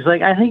he's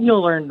like, I think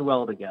you'll learn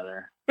well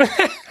together.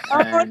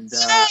 And,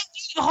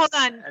 hold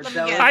on.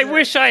 I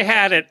wish I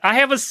had it. I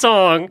have a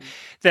song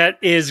that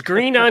is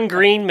green on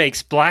green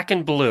makes black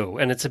and blue,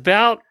 and it's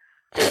about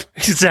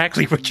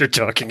exactly what you're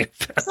talking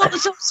about.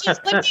 So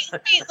let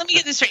me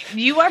get this straight.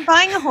 You are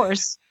buying a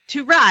horse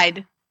to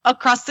ride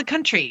across the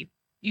country.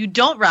 You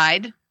don't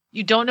ride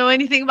you don't know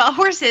anything about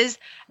horses,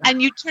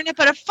 and you turn up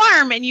at a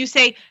farm and you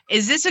say,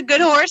 "Is this a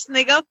good horse?" And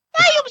they go,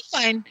 "Yeah, you'll be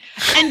fine."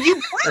 And you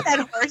buy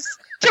that horse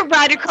to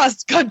ride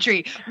across the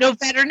country. No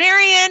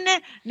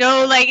veterinarian,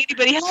 no like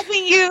anybody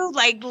helping you.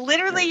 Like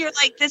literally, you're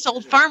like, this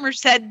old farmer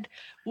said,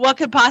 what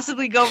could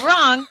possibly go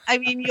wrong? I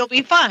mean, you'll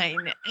be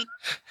fine.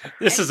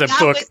 This is a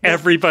book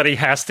everybody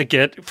has to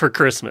get for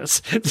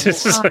Christmas.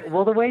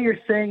 Well, the way you're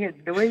saying it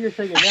now,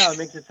 it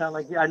makes it sound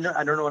like I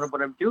don't know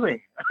what I'm doing.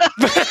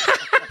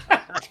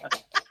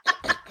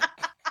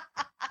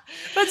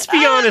 Let's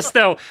be honest,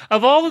 though.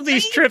 Of all of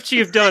these trips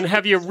you've done,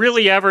 have you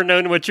really ever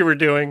known what you were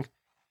doing?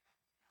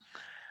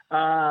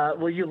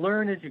 Well, you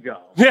learn as you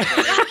go.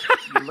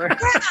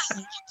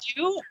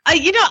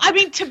 I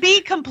mean, to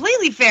be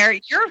completely fair,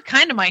 you're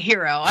kind of my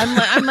hero.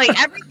 I'm like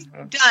everything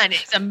you've done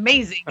is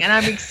amazing, and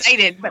I'm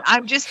excited. But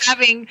I'm just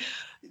having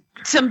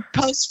some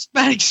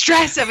post-traumatic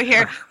stress over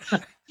here.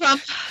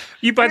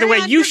 By the way,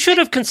 you should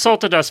have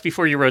consulted us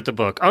before you wrote the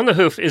book. On the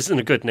Hoof isn't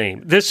a good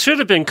name. This should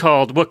have been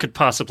called "What Could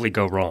Possibly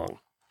Go Wrong."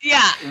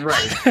 Yeah.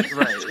 Right.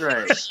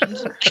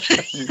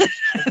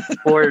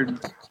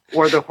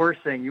 Or the horse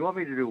saying, "You want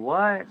me to do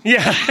what?"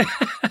 Yeah.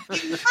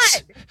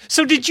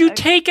 So did you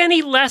take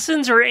any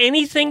lessons or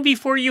anything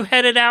before you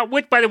headed out?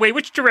 By the way,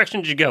 which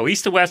direction did you go?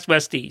 East to west,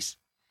 west, east?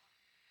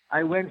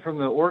 I went from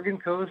the Oregon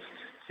coast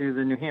to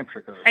the New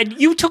Hampshire coast. And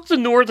you took the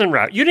northern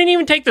route. You didn't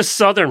even take the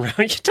southern route.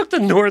 You took the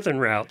northern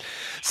route.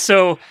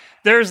 So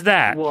there's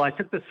that. Well, I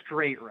took the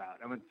straight route.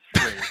 I went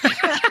straight.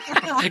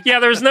 Yeah,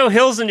 there's no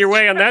hills in your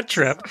way on that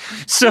trip.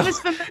 So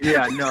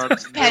yeah, no,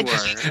 there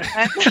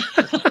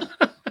were.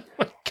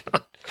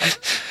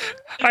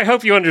 I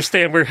hope you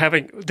understand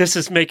this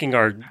is making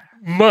our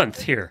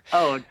month here.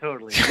 Oh,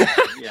 totally.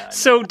 Yeah.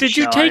 So did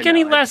you take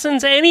any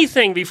lessons,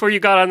 anything before you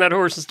got on that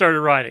horse and started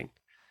riding?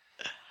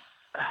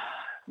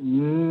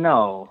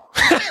 No,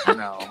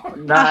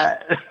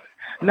 not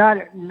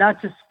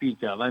to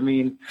speak of. I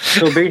mean,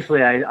 so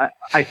basically I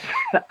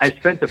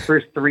spent the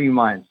first 3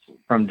 months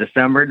from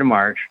December to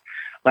March,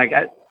 and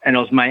it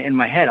was in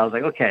my head, I was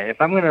like, okay,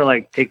 if I'm going to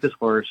like take this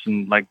horse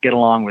and like get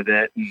along with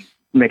it and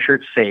make sure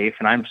it's safe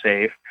and I'm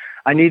safe,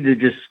 I need to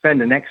just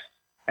spend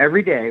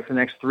every day for the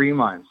next 3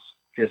 months,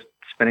 just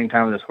spending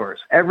time with this horse.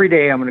 Every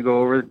day I'm going to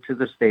go over to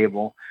the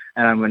stable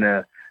and I'm going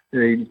to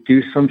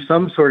do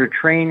some sort of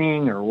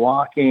training or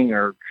walking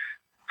or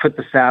put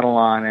the saddle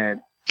on it,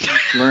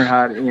 learn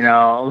how to,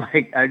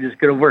 I'm just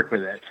going to work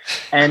with it.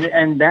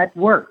 And that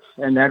works.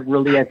 And that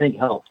really, I think,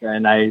 helped.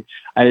 And I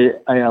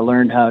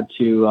learned how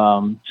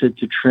to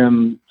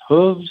trim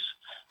hooves.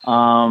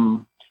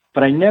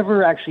 But I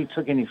never actually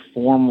took any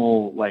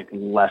formal like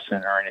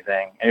lesson or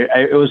anything.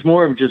 It was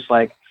more of just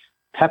like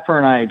Pepper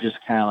and I just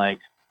kind of like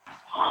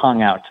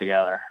hung out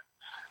together,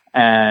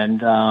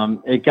 and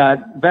it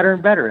got better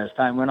and better as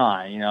time went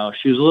on.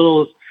 She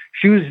was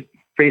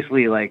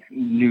basically like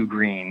new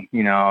green.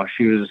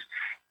 She was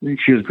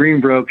green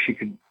broke. She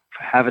could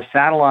have a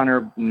saddle on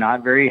her,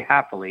 not very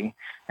happily,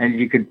 and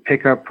you could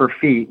pick up her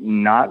feet,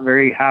 not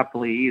very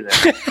happily either.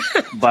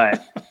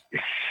 But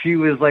she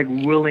was like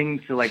willing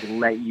to like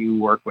let you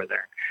work with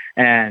her,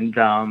 and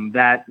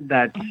that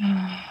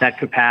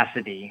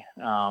capacity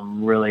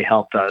really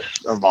helped us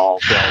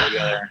evolve well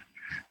together.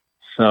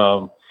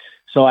 So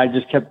I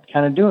just kept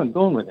kind of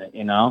going with it,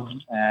 and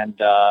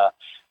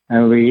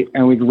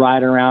we'd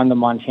ride around the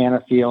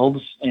Montana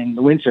fields in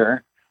the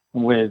winter.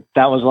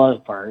 That was the other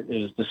part,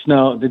 is the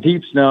snow, the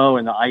deep snow,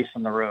 and the ice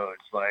on the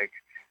roads. Like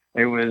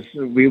it was,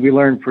 we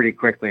learned pretty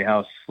quickly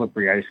how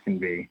slippery ice can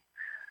be.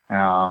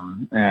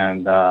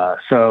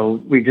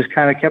 So we just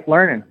kind of kept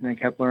learning,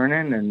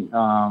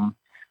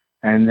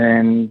 and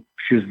then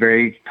she was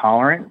very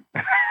tolerant.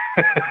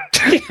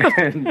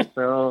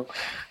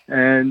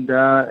 and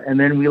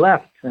then we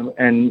left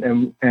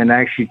and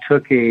actually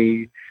took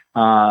a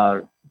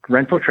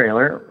rental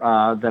trailer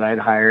that I'd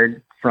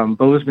hired from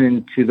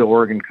Bozeman to the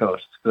Oregon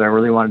coast, because I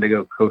really wanted to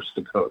go coast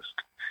to coast.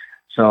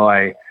 So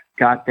I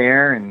got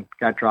there and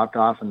got dropped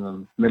off in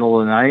the middle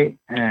of the night,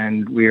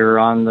 and we were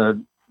on the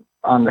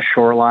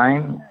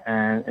shoreline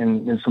and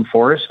in some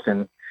forest,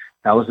 and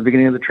that was the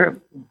beginning of the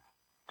trip.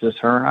 Just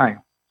her and I.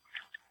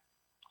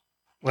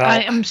 Well, I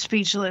am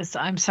speechless.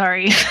 I'm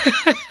sorry.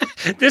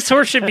 This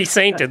horse should be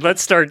sainted.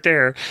 Let's start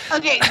there.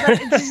 Okay,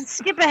 just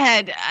skip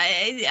ahead.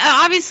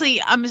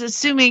 Obviously, I'm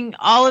assuming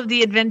all of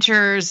the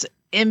adventures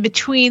in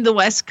between the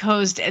West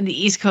Coast and the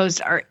East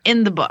Coast are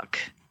in the book,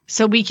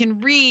 so we can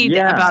read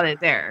about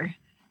it there.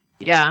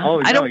 Yeah. Oh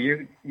no,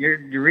 you're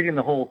reading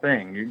the whole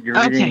thing. You're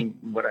reading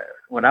what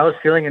I was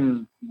feeling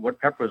and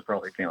what Pepper was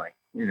probably feeling.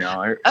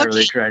 I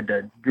really tried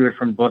to do it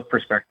from both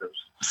perspectives.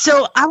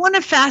 So I want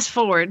to fast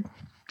forward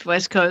to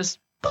West Coast,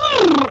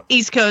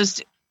 East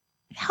Coast.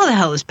 How the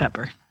hell is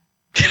Pepper?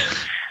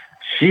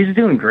 She's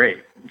doing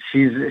great.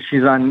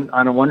 She's on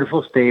a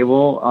wonderful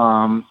stable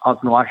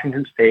up in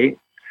Washington State.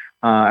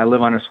 I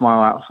live on a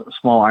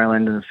small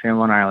island in the San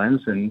Juan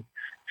Islands, and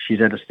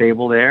she's at a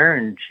stable there,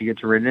 and she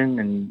gets ridden,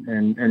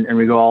 and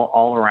we go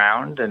all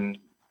around, and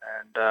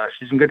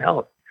she's in good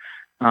health.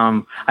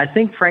 I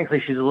think,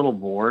 frankly, she's a little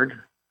bored.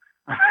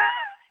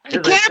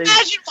 can't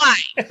imagine why.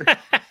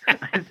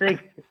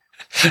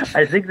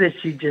 I think that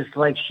she just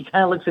she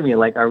kind of looks at me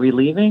like, "Are we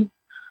leaving?"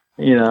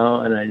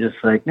 And I just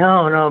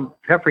no,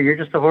 Pepper, you're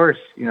just a horse.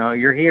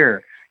 You're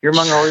here. You're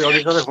among all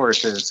these other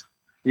horses.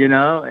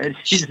 And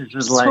she's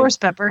just like, horse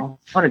Pepper.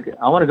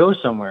 I want to go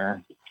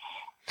somewhere.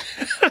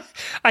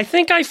 I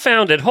think I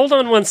found it. Hold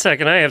on one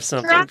second. I have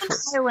something. You're on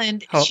the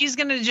island. Oh. She's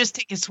going to just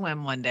take a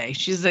swim one day.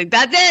 She's like,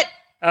 that's it.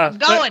 I'm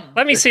going.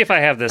 Let me see if I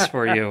have this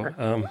for you.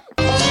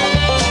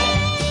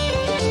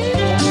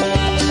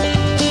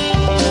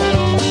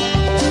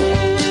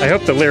 I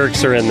hope the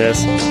lyrics are in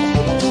this.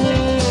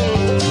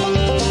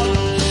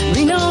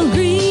 Green on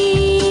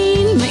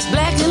green, mixed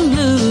black and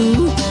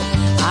blue.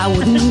 I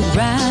wouldn't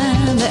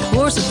ride that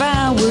horse if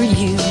I were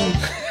you.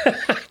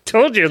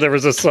 Told you there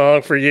was a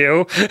song for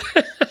you.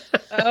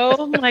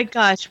 Oh my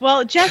gosh.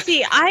 Well,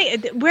 Jesse,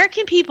 where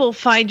can people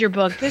find your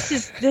book? This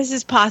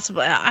is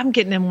possible. I'm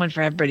getting in one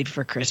for everybody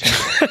for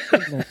Christmas.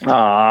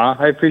 Aw,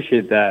 I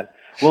appreciate that.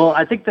 Well,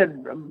 I think that,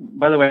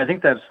 by the way, I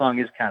think that song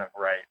is kind of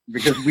right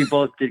because we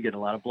both did get a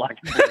lot of black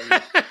and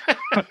white.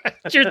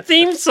 It's your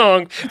theme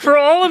song for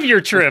all of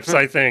your trips,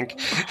 I think.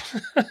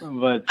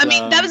 But I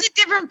mean, that was a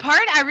different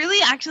part. I really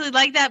actually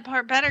like that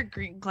part better,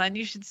 Glenn.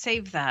 You should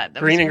save that.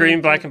 Green and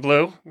green, black and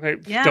blue.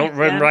 Yeah, Don't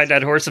ride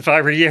that horse if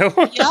I were you.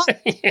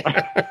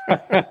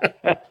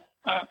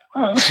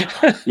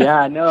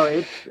 Yeah, no,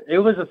 it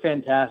was a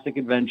fantastic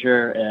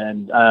adventure,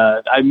 and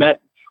I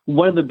met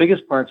one of the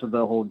biggest parts of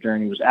the whole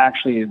journey was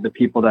actually the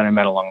people that I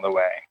met along the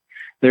way.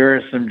 There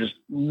are some just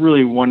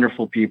really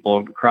wonderful people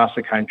across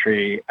the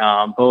country,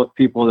 both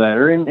people that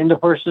are into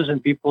horses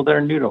and people that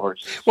are new to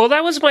horses. Well,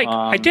 that was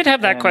I did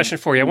have that question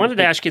for you. I wanted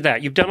to ask you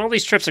that. You've done all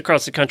these trips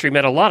across the country,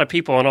 met a lot of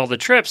people on all the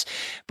trips,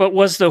 but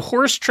was the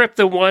horse trip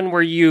the one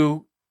where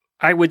you,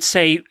 I would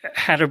say,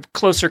 had a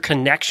closer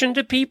connection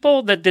to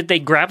people? Did they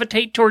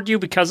gravitate toward you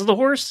because of the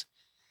horse?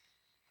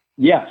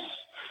 Yes.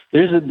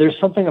 There's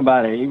something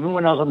about it. Even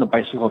when I was on the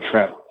bicycle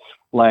trip,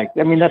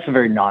 that's a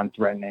very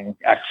non-threatening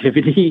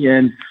activity.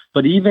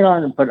 But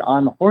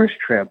on the horse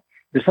trip,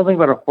 there's something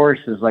about a horse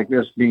is like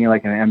just being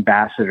like an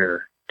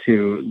ambassador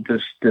to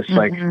this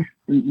like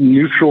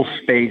neutral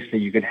space that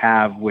you could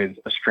have with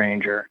a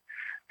stranger.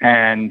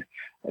 And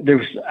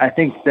I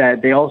think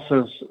that they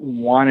also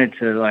wanted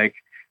to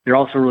they're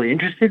also really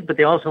interested, but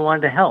they also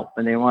wanted to help,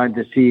 and they wanted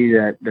to see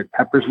that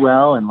Pepper's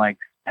well and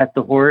pet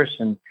the horse.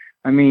 And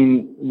I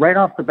mean, right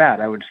off the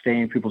bat, I would stay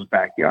in people's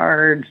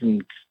backyards,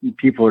 and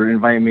people would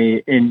invite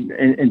me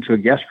into a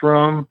guest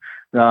room.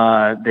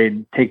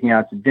 They'd take me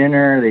out to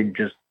dinner. They'd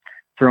just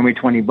throw me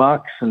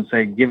 $20 and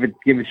say, "Give it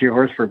to your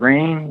horse for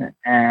grain."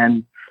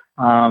 And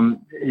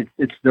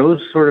it's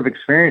those sort of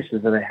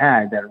experiences that I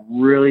had that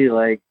really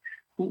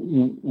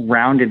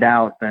rounded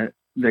out the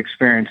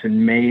experience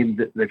and made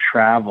the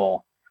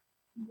travel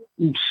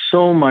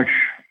so much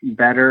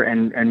better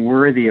and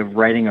worthy of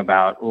writing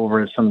about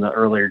over some of the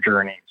earlier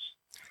journeys.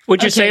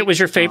 Would you say it was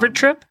your favorite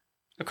trip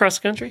across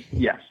the country?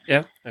 Yes.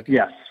 Yeah. Okay.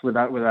 Yes,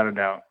 without a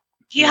doubt.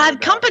 You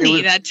had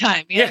company that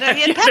time. You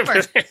had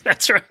Pepper.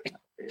 That's right.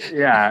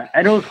 Yeah,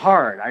 and it was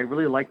hard. I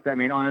really liked that. I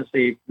mean,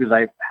 honestly, because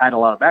I had a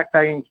lot of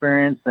backpacking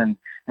experience and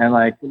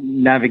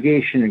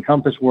navigation and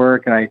compass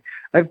work, and I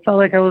felt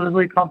like I was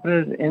really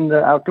confident in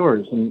the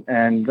outdoors,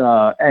 and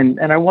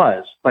I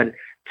was. But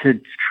to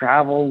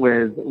travel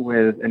with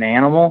an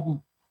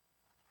animal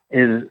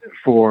is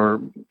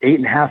for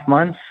 8.5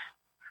 months.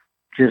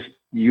 Just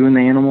you and the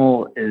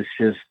animal is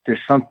just,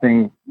 there's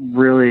something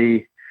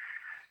really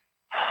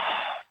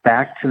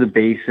back to the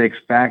basics,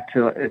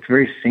 it's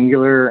very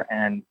singular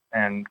and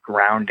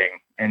grounding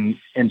and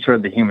sort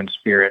of the human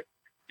spirit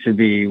to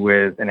be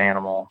with an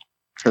animal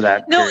for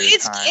that. No,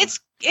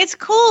 it's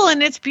cool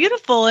and it's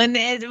beautiful, and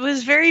it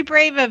was very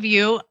brave of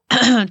you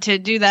to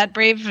do that.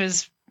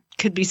 Brave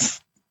could be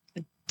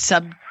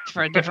sub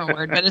for a different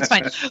word, but it's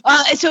fine.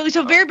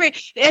 So very brave.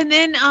 And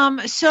then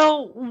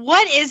so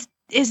what is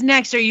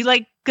next? Are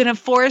you gonna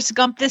Forrest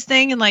Gump this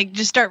thing and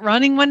just start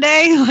running one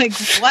day?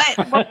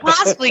 What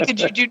possibly could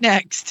you do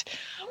next?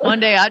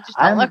 One day I just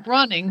felt like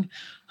running.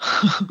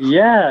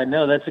 Yeah,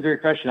 no, that's a great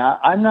question.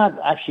 I'm not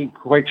actually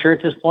quite sure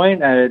at this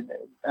point.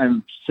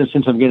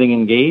 Since I'm getting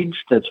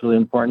engaged, that's really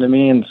important to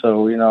me, and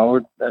so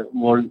we're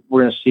going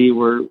to see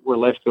where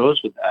life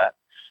goes with that.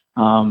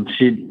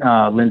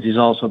 Lindsay's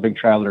also a big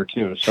traveler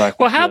too. So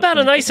how about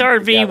a nice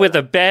RV with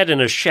a bed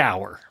and a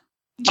shower?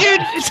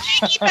 Dude,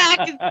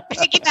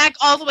 piggyback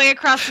all the way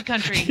across the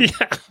country.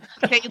 Yeah.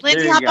 Okay,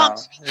 Lindsay, hop on.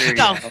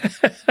 Go.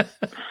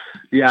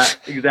 Yeah,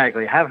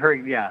 exactly. Have her.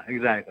 Yeah,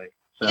 exactly.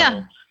 So,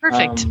 yeah,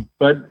 perfect.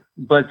 But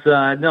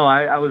no,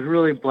 I was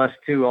really blessed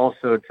too.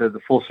 Also, to the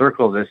full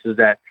circle of this is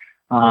that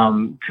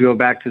to go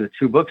back to the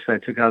 2 books I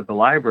took out of the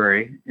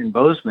library in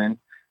Bozeman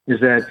is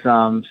that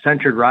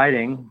Centered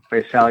Riding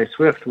by Sally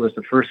Swift was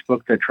the first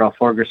book that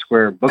Trafalgar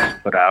Square Books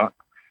put out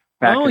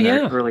back in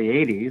the early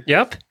 80s.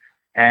 Yep.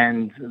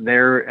 And they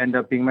end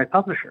up being my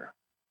publisher.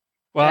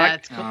 Well,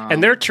 That's cool.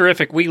 and they're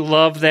terrific. We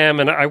love them.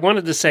 And I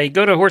wanted to say,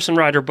 go to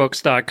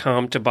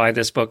horseandriderbooks.com to buy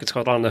this book. It's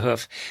called On the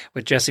Hoof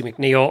with Jesse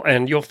McNeil,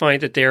 and you'll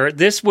find it there.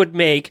 This would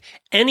make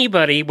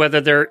anybody, whether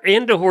they're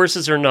into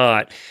horses or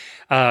not,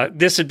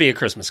 this would be a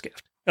Christmas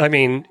gift. I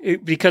mean,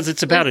 because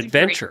it's about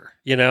adventure.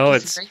 You know,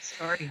 It's a great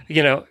story.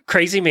 You know,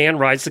 Crazy Man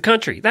Rides the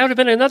Country. That would have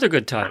been another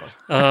good title.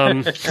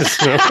 Totally.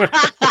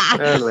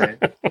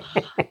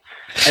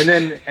 And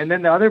then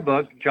the other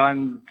book,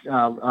 John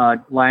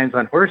Lyons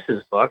on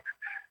Horses book.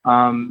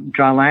 John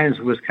Lyons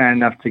was kind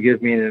enough to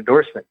give me an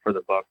endorsement for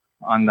the book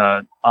on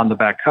the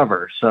back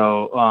cover.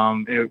 So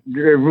it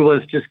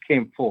was just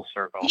came full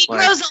circle. He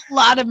grows a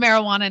lot of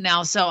marijuana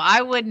now, so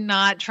I would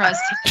not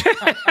trust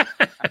him.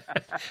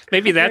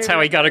 Maybe that's how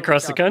he got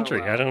across the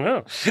country. I don't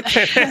know.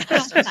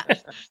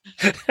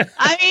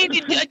 I mean,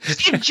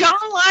 if John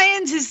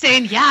Lyons is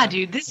saying, yeah,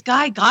 dude, this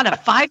guy got a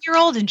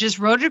 5-year-old and just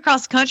rode it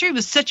across the country, it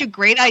was such a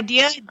great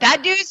idea.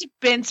 That dude's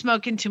been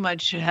smoking too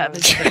much to have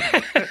his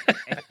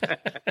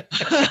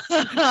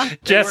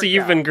Jesse,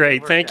 you've been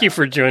great. Thank you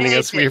for joining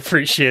us. We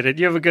appreciate it.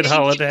 You have a good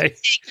holiday.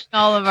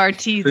 All of our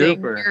teasing.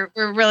 Super.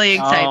 We're really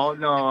excited. Oh,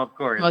 no, of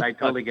course. I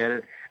totally get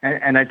it.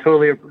 And I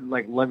totally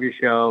love your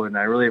show, and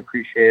I really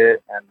appreciate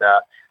it.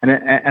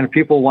 And if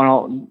people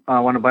want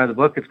to buy the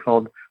book, it's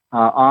called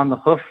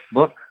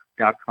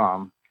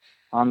onthehoofbook.com.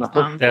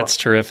 That's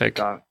terrific.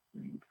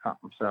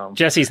 So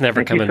Jesse's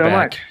never coming so back.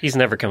 much. He's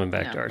never coming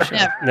back to our show.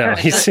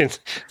 Never. No,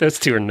 those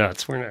two are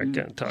nuts. We're not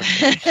going to talk.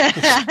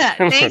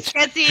 Thanks,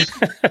 Jesse.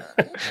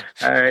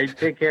 All right,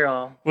 take care,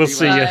 all. We'll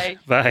see you.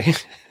 Bye.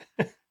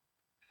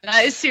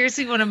 That is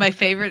seriously one of my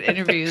favorite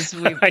interviews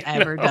we've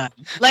ever done.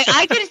 Like,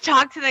 I could have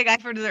talked to that guy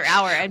for another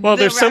hour. And well,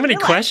 there's so many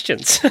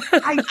questions.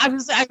 I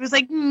was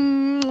like,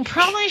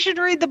 probably should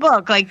read the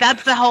book. Like,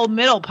 that's the whole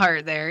middle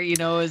part there, you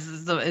know,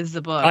 is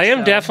the book. I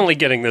am definitely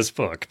getting this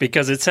book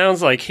because it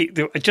sounds like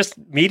just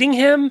meeting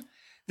him,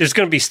 there's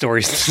going to be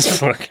stories in this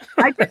book.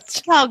 I could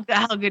see how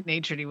good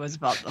natured he was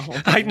about the whole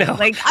thing. I know.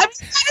 Like,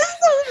 this is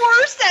the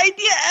worst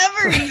idea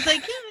ever. He's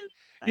like,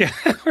 yeah,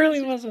 it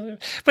really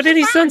wasn't. But then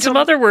he's done some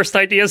other worst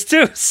ideas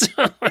too. So.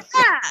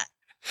 Yeah.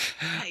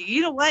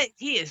 You know what?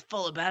 He is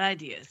full of bad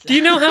ideas. Do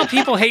you know how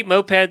people hate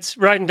mopeds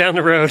riding down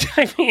the road?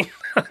 I mean,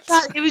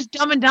 it was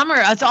Dumb and Dumber.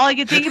 That's all I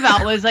could think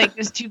about was like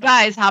there's two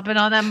guys hopping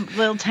on that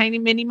little tiny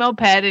mini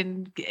moped,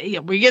 and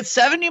we get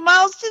 70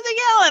 miles to the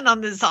gallon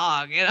on this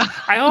hog. You know,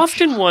 I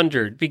often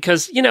wondered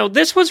because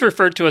this was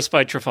referred to us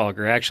by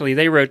Trafalgar. Actually,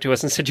 they wrote to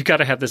us and said you got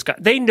to have this guy.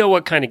 They know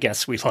what kind of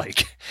guests we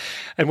like,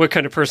 and what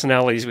kind of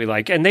personalities we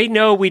like, and they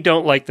know we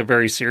don't like the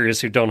very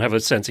serious who don't have a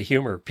sense of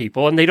humor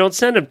people, and they don't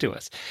send them to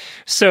us.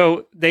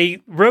 So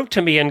they wrote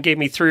to me and gave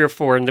me 3 or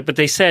 4, but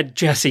they said,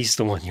 Jesse's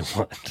the one you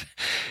want.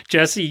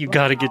 Jesse, you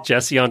got to get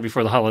Jesse on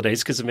before the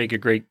holidays because it'll make a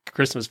great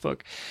Christmas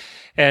book.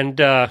 And,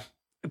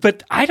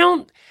 but I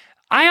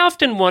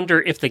often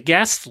wonder if the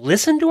guests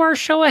listen to our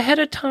show ahead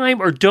of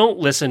time or don't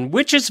listen,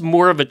 which is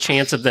more of a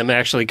chance of them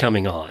actually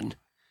coming on.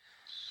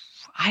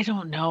 I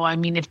don't know. I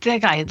mean, if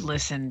that guy had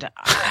listened,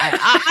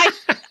 I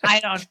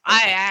don't.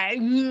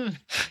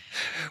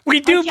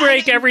 We do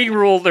break every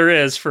rule there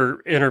is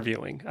for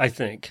interviewing, I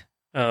think.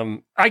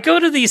 I go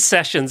to these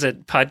sessions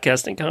at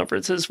podcasting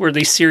conferences where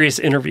these serious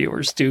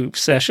interviewers do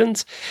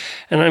sessions,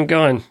 and I'm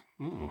going,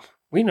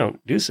 we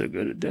don't do so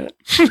good at that.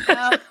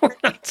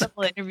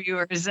 Couple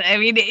interviewers. I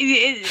mean,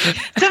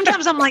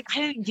 sometimes I'm like,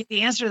 I didn't get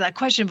the answer to that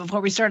question before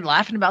we started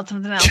laughing about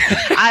something else.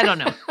 I don't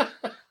know.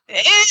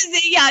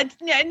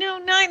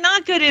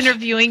 Not good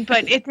interviewing,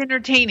 but it's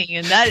entertaining,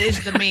 and that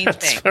is the main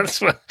thing. We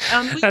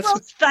will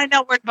find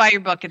out where to buy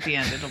your book at the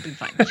end. It'll be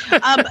fine.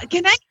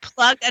 Can I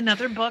plug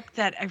another book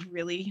that I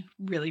really,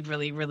 really,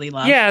 really, really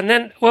love? Yeah, and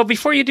then,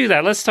 before you do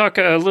that, let's talk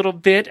a little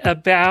bit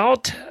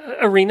about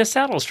Arena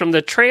Saddles. From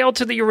the trail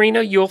to the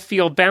arena, you'll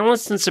feel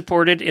balanced and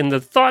supported in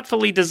the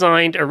thoughtfully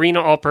designed Arena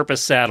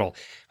all-purpose saddle.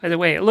 By the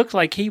way, it looked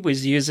like he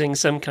was using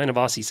some kind of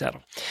Aussie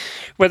saddle.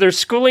 Whether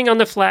schooling on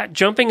the flat,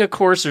 jumping a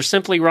course, or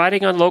simply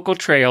riding on local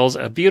trails,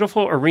 a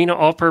beautiful Arena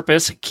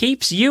all-purpose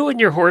keeps you and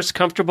your horse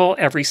comfortable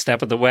every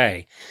step of the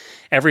way.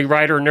 Every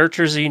rider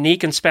nurtures a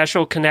unique and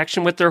special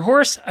connection with their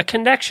horse, a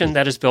connection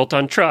that is built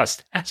on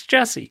trust. Ask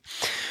Jesse.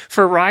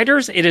 For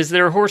riders, it is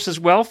their horse's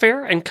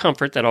welfare and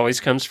comfort that always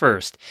comes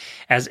first.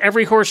 As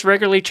every horse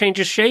regularly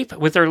changes shape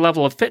with their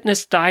level of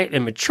fitness, diet,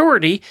 and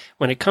maturity,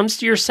 when it comes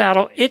to your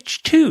saddle, it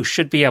too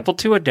should be able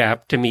to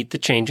adapt to meet the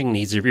changing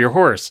needs of your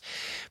horse.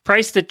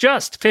 Priced at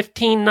just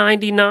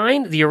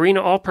 $15.99, the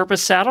Arena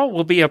All-Purpose Saddle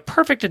will be a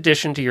perfect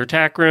addition to your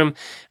tack room.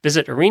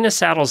 Visit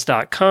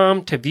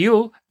arenasaddles.com to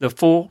view the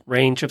full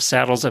range of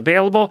saddles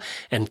available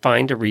and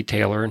find a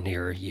retailer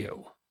near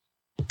you.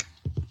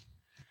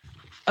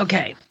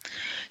 Okay,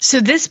 so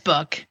this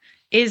book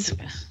is,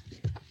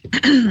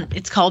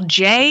 it's called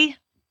J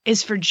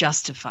is for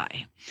Justify.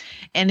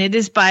 And it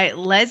is by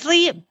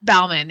Leslie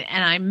Bowman.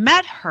 And I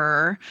met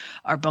her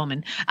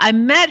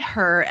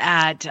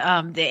at the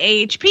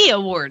AHP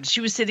Awards.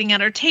 She was sitting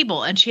at our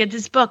table and she had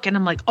this book. And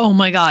I'm like, oh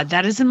my God,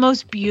 that is the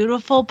most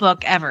beautiful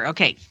book ever.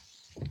 Okay.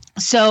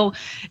 So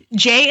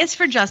J is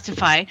for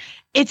Justify.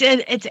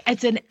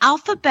 It's an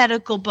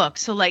alphabetical book.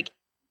 So like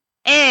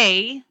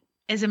A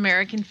is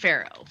American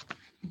Pharoah,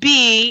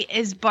 B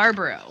is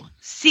Barbaro,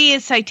 C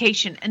is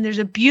Citation, and there's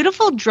a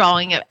beautiful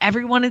drawing of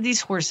every one of these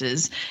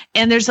horses,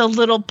 and there's a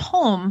little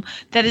poem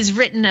that is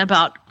written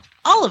about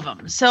all of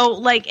them. So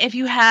like if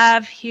you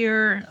have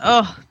here,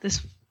 I'll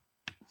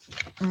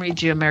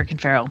read you American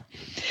Pharoah.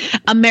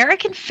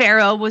 American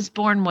Pharoah was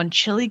born one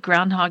chilly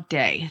Groundhog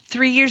Day.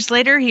 3 years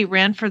later, he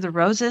ran for the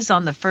roses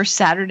on the first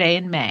Saturday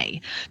in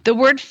May. The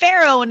word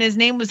Pharaoh in his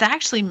name was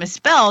actually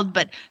misspelled,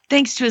 but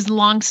thanks to his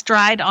long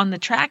stride on the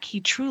track,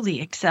 he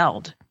truly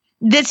excelled.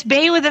 This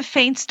bay with a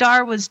faint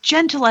star was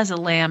gentle as a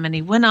lamb, and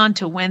he went on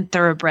to win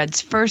Thoroughbred's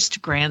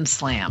first Grand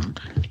Slam.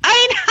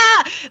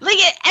 Like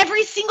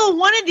every single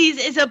one of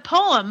these is a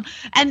poem.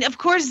 And of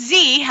course,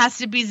 Z has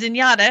to be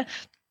Zenyatta.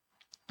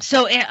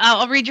 So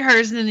I'll read you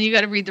hers, and then you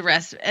got to read the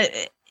rest.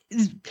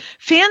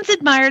 Fans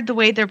admired the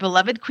way their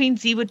beloved Queen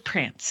Z would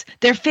prance.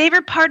 Their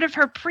favorite part of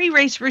her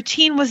pre-race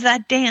routine was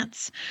that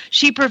dance.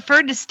 She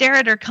preferred to stare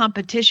at her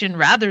competition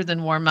rather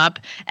than warm up,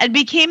 and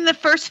became the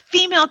first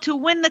female to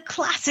win the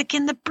Classic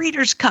in the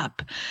Breeders'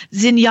 Cup.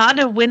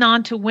 Zenyatta went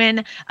on to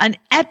win an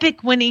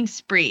epic winning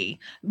spree.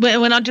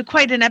 Went on to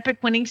quite an epic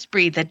winning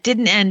spree that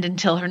didn't end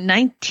until her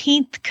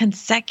 19th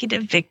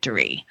consecutive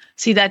victory.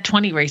 See, that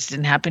 20 race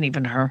didn't happen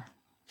even to her.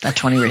 That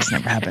 20 race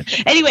never happened.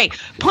 Anyway,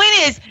 point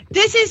is,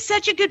 this is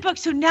such a good book.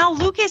 So now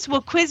Lucas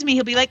will quiz me.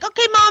 He'll be like,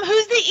 okay, Mom,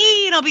 who's the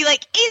E? And I'll be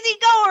like, easy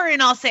goer.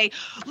 And I'll say,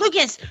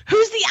 Lucas,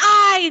 who's the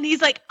I? And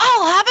he's like,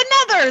 I'll have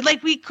another.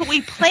 Like we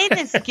play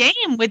this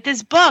game with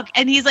this book.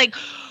 And he's like,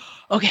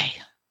 okay,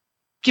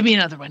 give me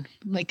another one.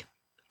 I'm like,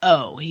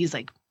 oh, he's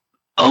like,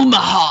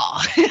 Omaha.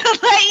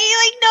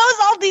 He knows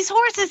all these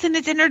horses, and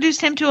it's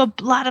introduced him to a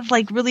lot of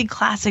like really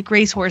classic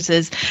race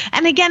horses.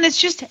 And again,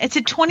 it's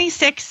a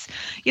 26,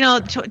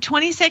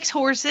 26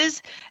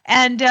 horses,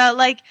 and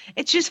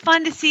it's just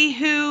fun to see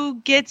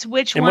who gets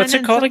which and one. What's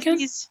it called again?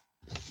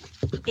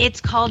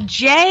 It's called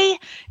J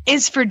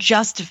is for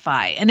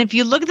Justify. And if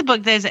you look at the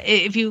book,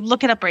 if you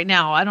look it up right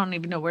now, I don't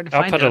even know where to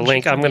find it. I'll put a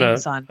link. I'm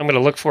gonna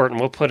look for it, and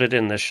we'll put it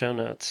in the show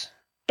notes.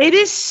 It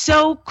is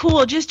so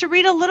cool just to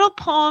read a little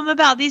poem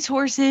about these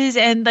horses,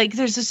 and like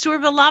there's a story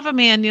about Lava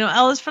Man,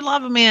 L is for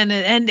Lava Man,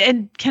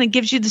 and kind of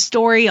gives you the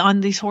story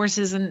on these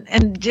horses,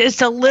 and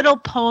just a little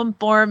poem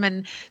form,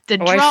 and the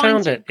drawings. I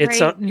found it.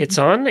 It's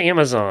on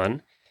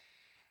Amazon,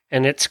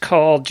 and it's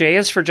called J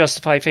is for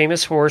Justify,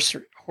 Famous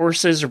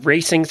Horses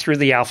Racing Through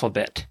the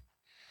Alphabet.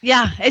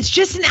 Yeah, it's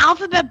just an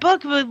alphabet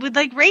book with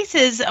like race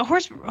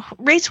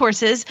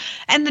horses,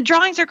 and the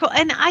drawings are cool,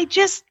 and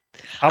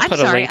I'll put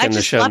a link in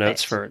the show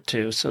notes for it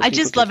too. So I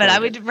just love it. I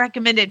would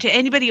recommend it to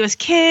anybody who has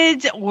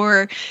kids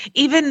or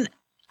even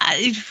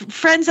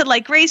friends that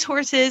like race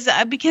horses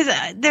because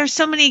there's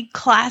so many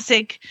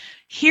classic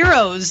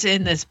heroes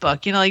in this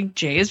book. Like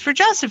J is for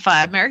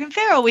Justify, American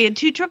Pharoah. We had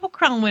 2 Triple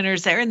Crown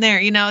winners there and there.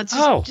 It's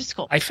just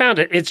cool. I found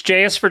it. It's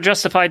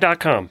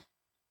jsforjustify.com.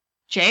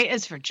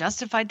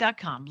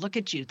 jsforjustify.com. Look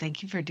at you.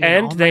 Thank you for doing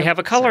And they have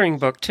a coloring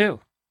book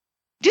too.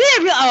 Do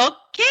they really?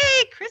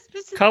 Okay,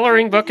 Christmas.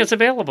 Coloring book is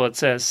available, it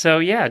says. So,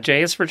 yeah,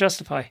 J is for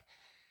Justify.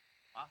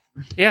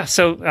 Awesome. Yeah,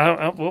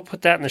 so we'll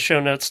put that in the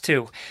show notes,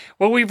 too.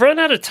 Well, we've run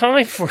out of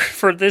time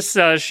for this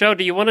show.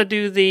 Do you want to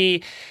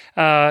do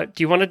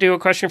a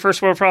question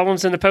first world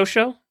problems in the post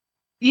show?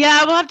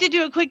 Yeah, we'll have to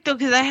do it quick, though,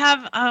 because I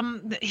have,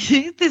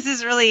 this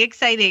is really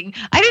exciting.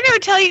 I didn't ever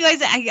tell you guys,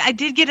 I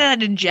did get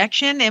an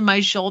injection in my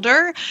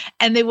shoulder,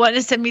 and they wanted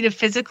to send me to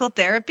physical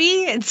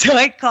therapy, and so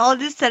I called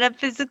to set up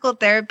physical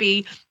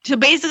therapy. So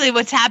basically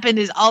what's happened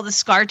is all the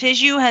scar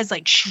tissue has,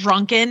 like,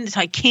 shrunken, so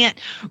I can't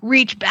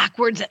reach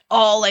backwards at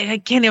all. Like, I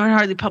can't even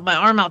hardly put my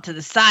arm out to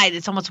the side.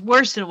 It's almost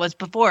worse than it was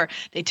before.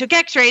 They took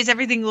x-rays,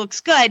 everything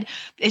looks good.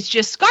 It's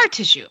just scar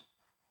tissue.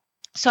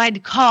 So I had to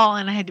call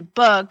and I had to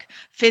book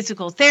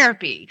physical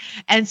therapy.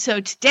 And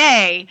so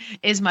today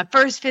is my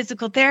first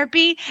physical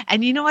therapy.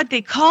 And you know what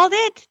they called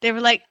it? They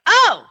were like,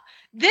 oh,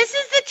 this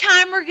is the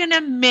time we're going to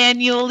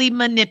manually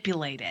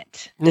manipulate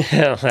it.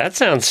 Yeah, that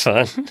sounds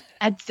fun.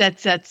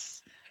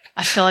 That's.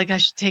 I feel like I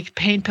should take a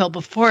pain pill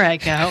before I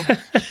go.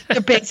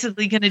 They're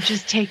basically going to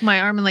just take my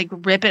arm and like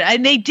rip it.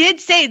 And they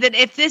did say that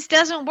if this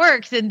doesn't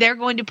work, then they're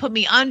going to put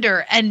me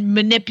under and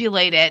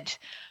manipulate it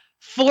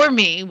for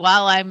me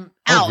while I'm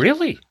out. Oh,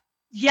 really?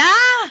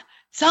 Yeah,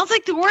 sounds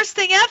like the worst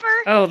thing ever.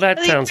 Oh,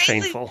 that sounds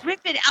painful.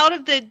 Rip it out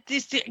of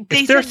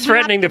if they're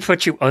threatening to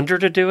put you under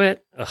to do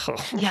it. Oh,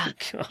 yeah.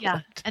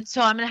 And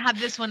so I'm gonna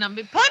have this one.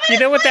 You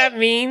know what that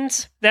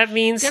means? That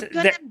means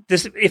that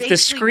if the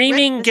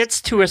screaming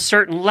gets to a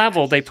certain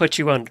level, they put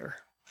you under.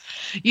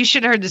 You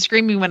should have heard the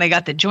screaming when I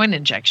got the joint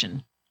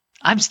injection.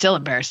 I'm still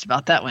embarrassed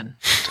about that one.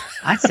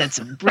 I said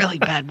some really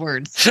bad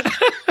words.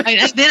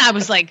 Then I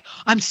was like,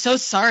 I'm so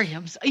sorry.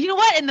 You know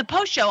what? In the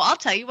post show, I'll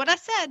tell you what I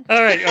said.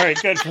 All right,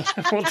 good.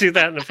 We'll do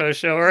that in the post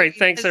show. All right,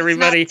 thanks,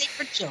 everybody.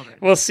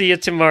 We'll see you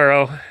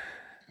tomorrow.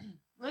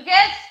 Lucas?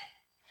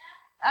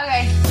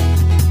 Okay.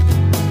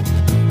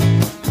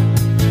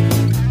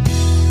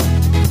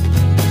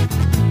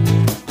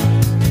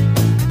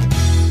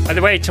 By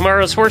the way,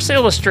 tomorrow's Horse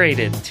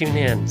Illustrated. Tune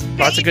in.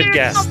 Lots of good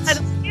guests.